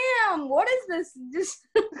 damn, what is this? Just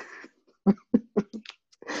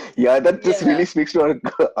yeah, that just really speaks to our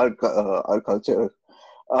culture.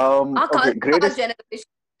 Our culture, greatest generation.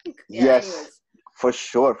 Yes, anyways. for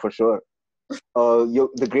sure.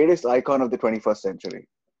 The greatest icon of the 21st century.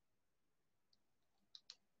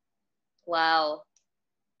 Wow,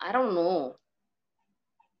 I don't know.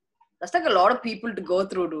 That's a lot of people to go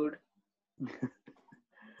through, dude.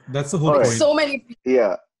 That's the whole point. So many people.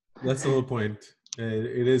 Yeah. That's the whole point.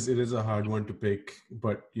 It is a hard one to pick,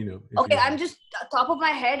 but Okay, I'm just top of my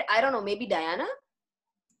head. I don't know. Maybe Diana.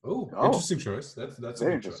 Oh, interesting choice. That's very a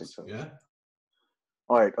good interesting choice. choice. Yeah.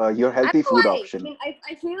 All right, your healthy food option. I mean,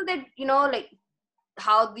 I feel that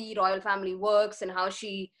how the royal family works and how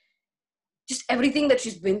she just everything that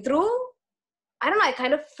she's been through. I don't know. I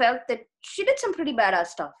kind of felt that she did some pretty badass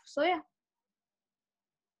stuff. So yeah.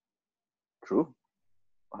 True.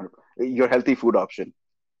 Your healthy food option.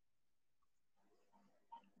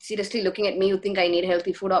 Seriously, looking at me, you think I need a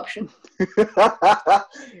healthy food option? I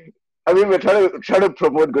mean, we're trying to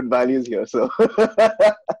promote good values here. So,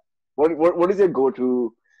 what is your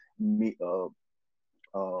go-to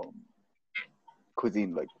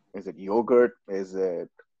cuisine? Like, is it yogurt? Is it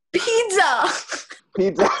pizza?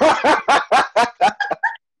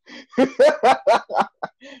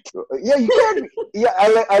 Yeah, you can. Yeah,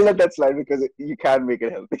 I let that slide because you can make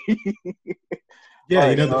it healthy.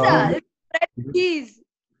 Yeah, bread, cheese.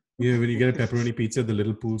 Yeah, when you get a pepperoni pizza, the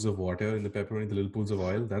little pools of water in the pepperoni, the little pools of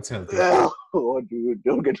oil, that's healthy. Oh, dude,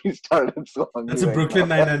 don't get me started. So that's a Brooklyn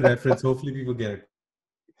Nine-Nine reference. Hopefully people get it.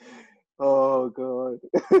 Oh, God.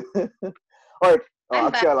 All right.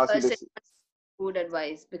 Akshay, I'll ask you this. Food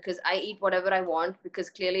advice, because I eat whatever I want,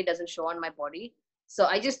 because clearly it doesn't show on my body. So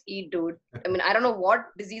I just eat, dude. I mean, I don't know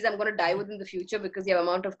what disease I'm gonna die with in the future because the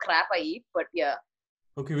amount of crap I eat, but yeah.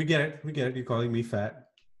 Okay, we get it. You're calling me fat.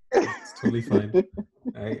 It's totally fine.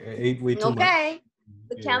 I ate way too much. Okay.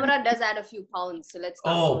 The Yeah. camera does add a few pounds, so let's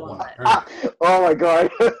not Oh, go on wow. that. Oh my god.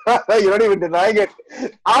 You're not even denying it.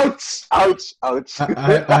 Ouch! Ouch! Ouch!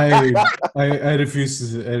 I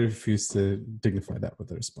refuse to dignify that with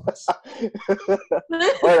a response.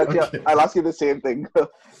 Alright, Okay. I'll ask you the same thing.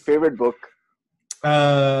 Favorite book?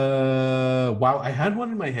 Wow, I had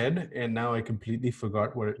one in my head and now I completely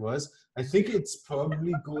forgot what it was. I think it's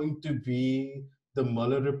probably going to be the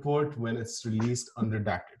Mueller report when it's released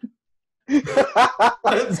unredacted.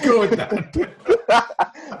 Let's go with that.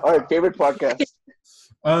 Alright, favorite podcast?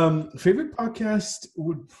 Favorite podcast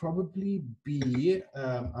would probably be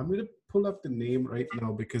I'm gonna pull up the name right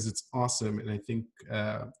now because it's awesome and I think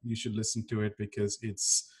you should listen to it because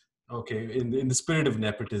it's okay in the spirit of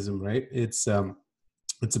nepotism, right? It's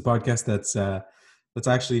a podcast that's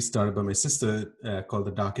actually started by my sister called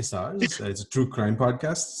The Darkest Hours. It's a true crime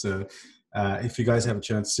podcast. So if you guys have a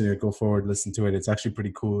chance to go forward, listen to it. It's actually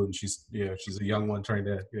pretty cool, and she's a young one trying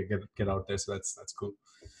to get out there. So that's cool.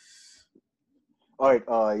 All right,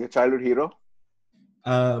 your childhood hero?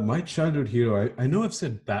 My childhood hero. I know I've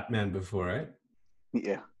said Batman before, right?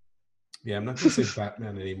 Yeah. Yeah, I'm not going to say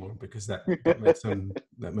Batman anymore because that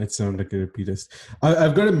might sound like a repeatist.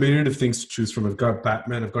 I've got a myriad of things to choose from. I've got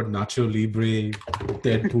Batman. I've got Nacho Libre,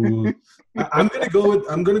 Deadpool. I'm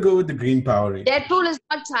gonna go with the Green Power Ranger. Deadpool is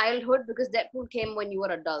not childhood because Deadpool came when you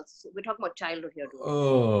were adults. We're talking about childhood here, dude.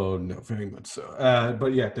 Oh no, very much so.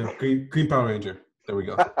 But yeah, the Green Power Ranger. There we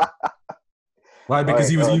go. Why? Because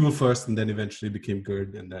he was evil first, and then eventually became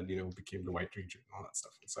good, and then became the White Ranger and all that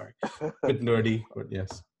stuff. I'm sorry, a bit nerdy, but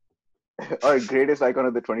yes. All right, greatest icon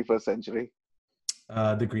of the 21st century?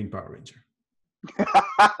 The Green Power Ranger.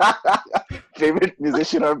 Favorite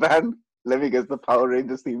musician or band? Let me guess, the Power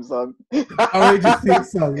Rangers theme song. Power Rangers theme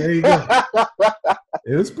song. There you go.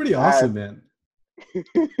 It was pretty awesome, man.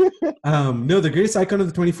 No, the greatest icon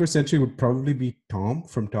of the 21st century would probably be Tom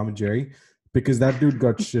from Tom and Jerry, because that dude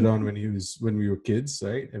got shit on when we were kids,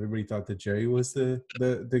 right? Everybody thought that Jerry was the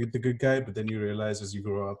good guy, but then you realize as you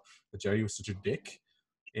grow up that Jerry was such a dick.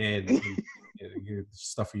 And the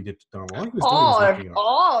stuff he did to Tom. All he was doing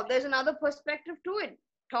was there's another perspective to it.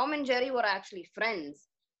 Tom and Jerry were actually friends.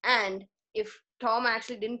 And if Tom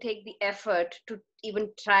actually didn't take the effort to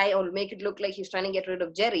even try or make it look like he's trying to get rid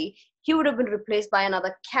of Jerry, he would have been replaced by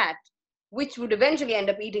another cat, which would eventually end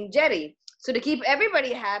up eating Jerry. So to keep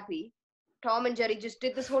everybody happy, Tom and Jerry just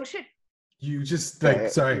did this whole shit. You just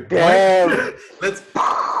sorry. Damn. Let's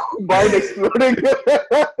mind exploding.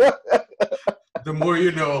 The more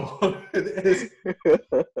you know. All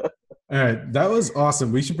right, that was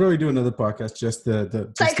awesome. We should probably do another podcast. Just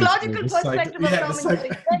the psychological perspective of Tom and Jerry.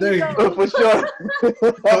 There you go. For sure.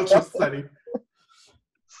 Culture study.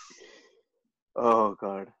 Oh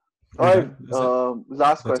God. All right.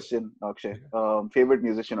 Last question, Akshay. Favorite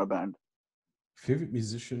musician or band? Favorite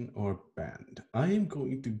musician or band? I am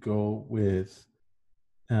going to go with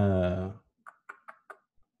the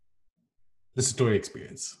Satori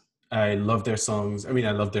Experience. I love their songs. I mean,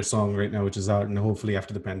 I love their song right now, which is out, and hopefully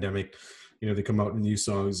after the pandemic, they come out with new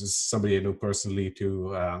songs. As somebody I know personally,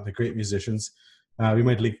 to they're great musicians. We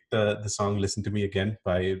might link the song "Listen to Me Again"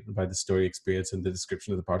 by the Satori Experience in the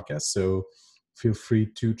description of the podcast. So feel free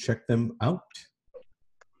to check them out.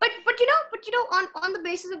 But on the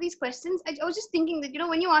basis of these questions, I was just thinking that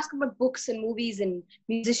when you ask about books and movies and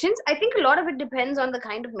musicians, I think a lot of it depends on the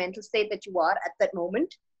kind of mental state that you are at that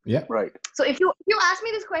moment. Yeah. Right. So if you ask me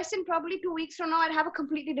this question, probably 2 weeks from now, I'd have a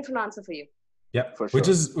completely different answer for you. Yeah, for sure.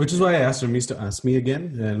 Which is why I asked Ramesh to ask me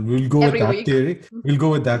again, and we'll go with that theory. We'll go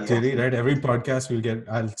with that theory, right? Every podcast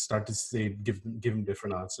I'll start to say give him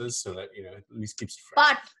different answers so that at least keeps it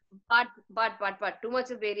fresh. But too much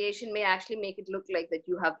of variation may actually make it look like that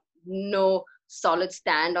you have no solid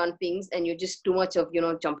stand on things, and you're just too much of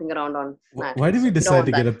jumping around on. Why did we decide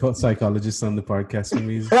to get a psychologist on the podcast?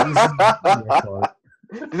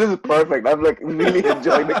 This is perfect. I'm really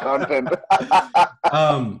enjoying the content.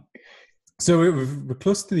 So we're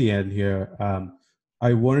close to the end here.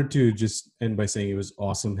 I wanted to just end by saying it was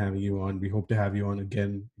awesome having you on. We hope to have you on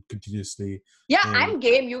again continuously. Yeah, I'm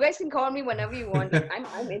game. You guys can call me whenever you want.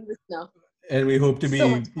 I'm in this now. And we hope to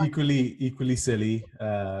be equally silly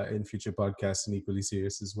in future podcasts and equally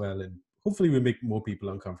serious as well. And hopefully we make more people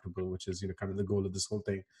uncomfortable, which is kind of the goal of this whole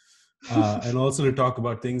thing. And also to talk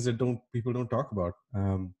about things that people don't talk about.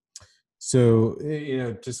 So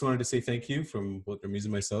just wanted to say thank you from both Ramesh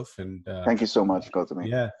and myself. And thank you so much, Gautami.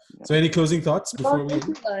 Yeah. So any closing thoughts before we?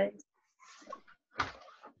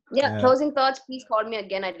 Yeah, closing thoughts. Please call me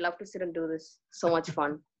again. I'd love to sit and do this. So much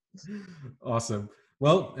fun. Awesome.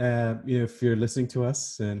 Well, if you're listening to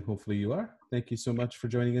us, and hopefully you are, thank you so much for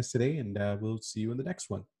joining us today, and we'll see you in the next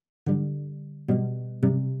one.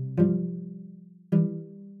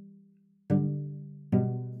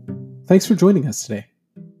 Thanks for joining us today.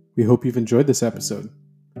 We hope you've enjoyed this episode.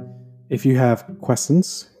 If you have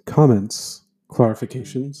questions, comments,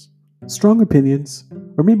 clarifications, strong opinions,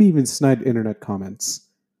 or maybe even snide internet comments,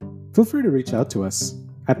 feel free to reach out to us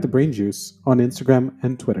at The Brain Juice on Instagram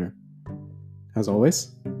and Twitter. As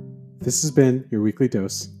always, this has been your weekly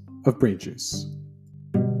dose of Brain Juice.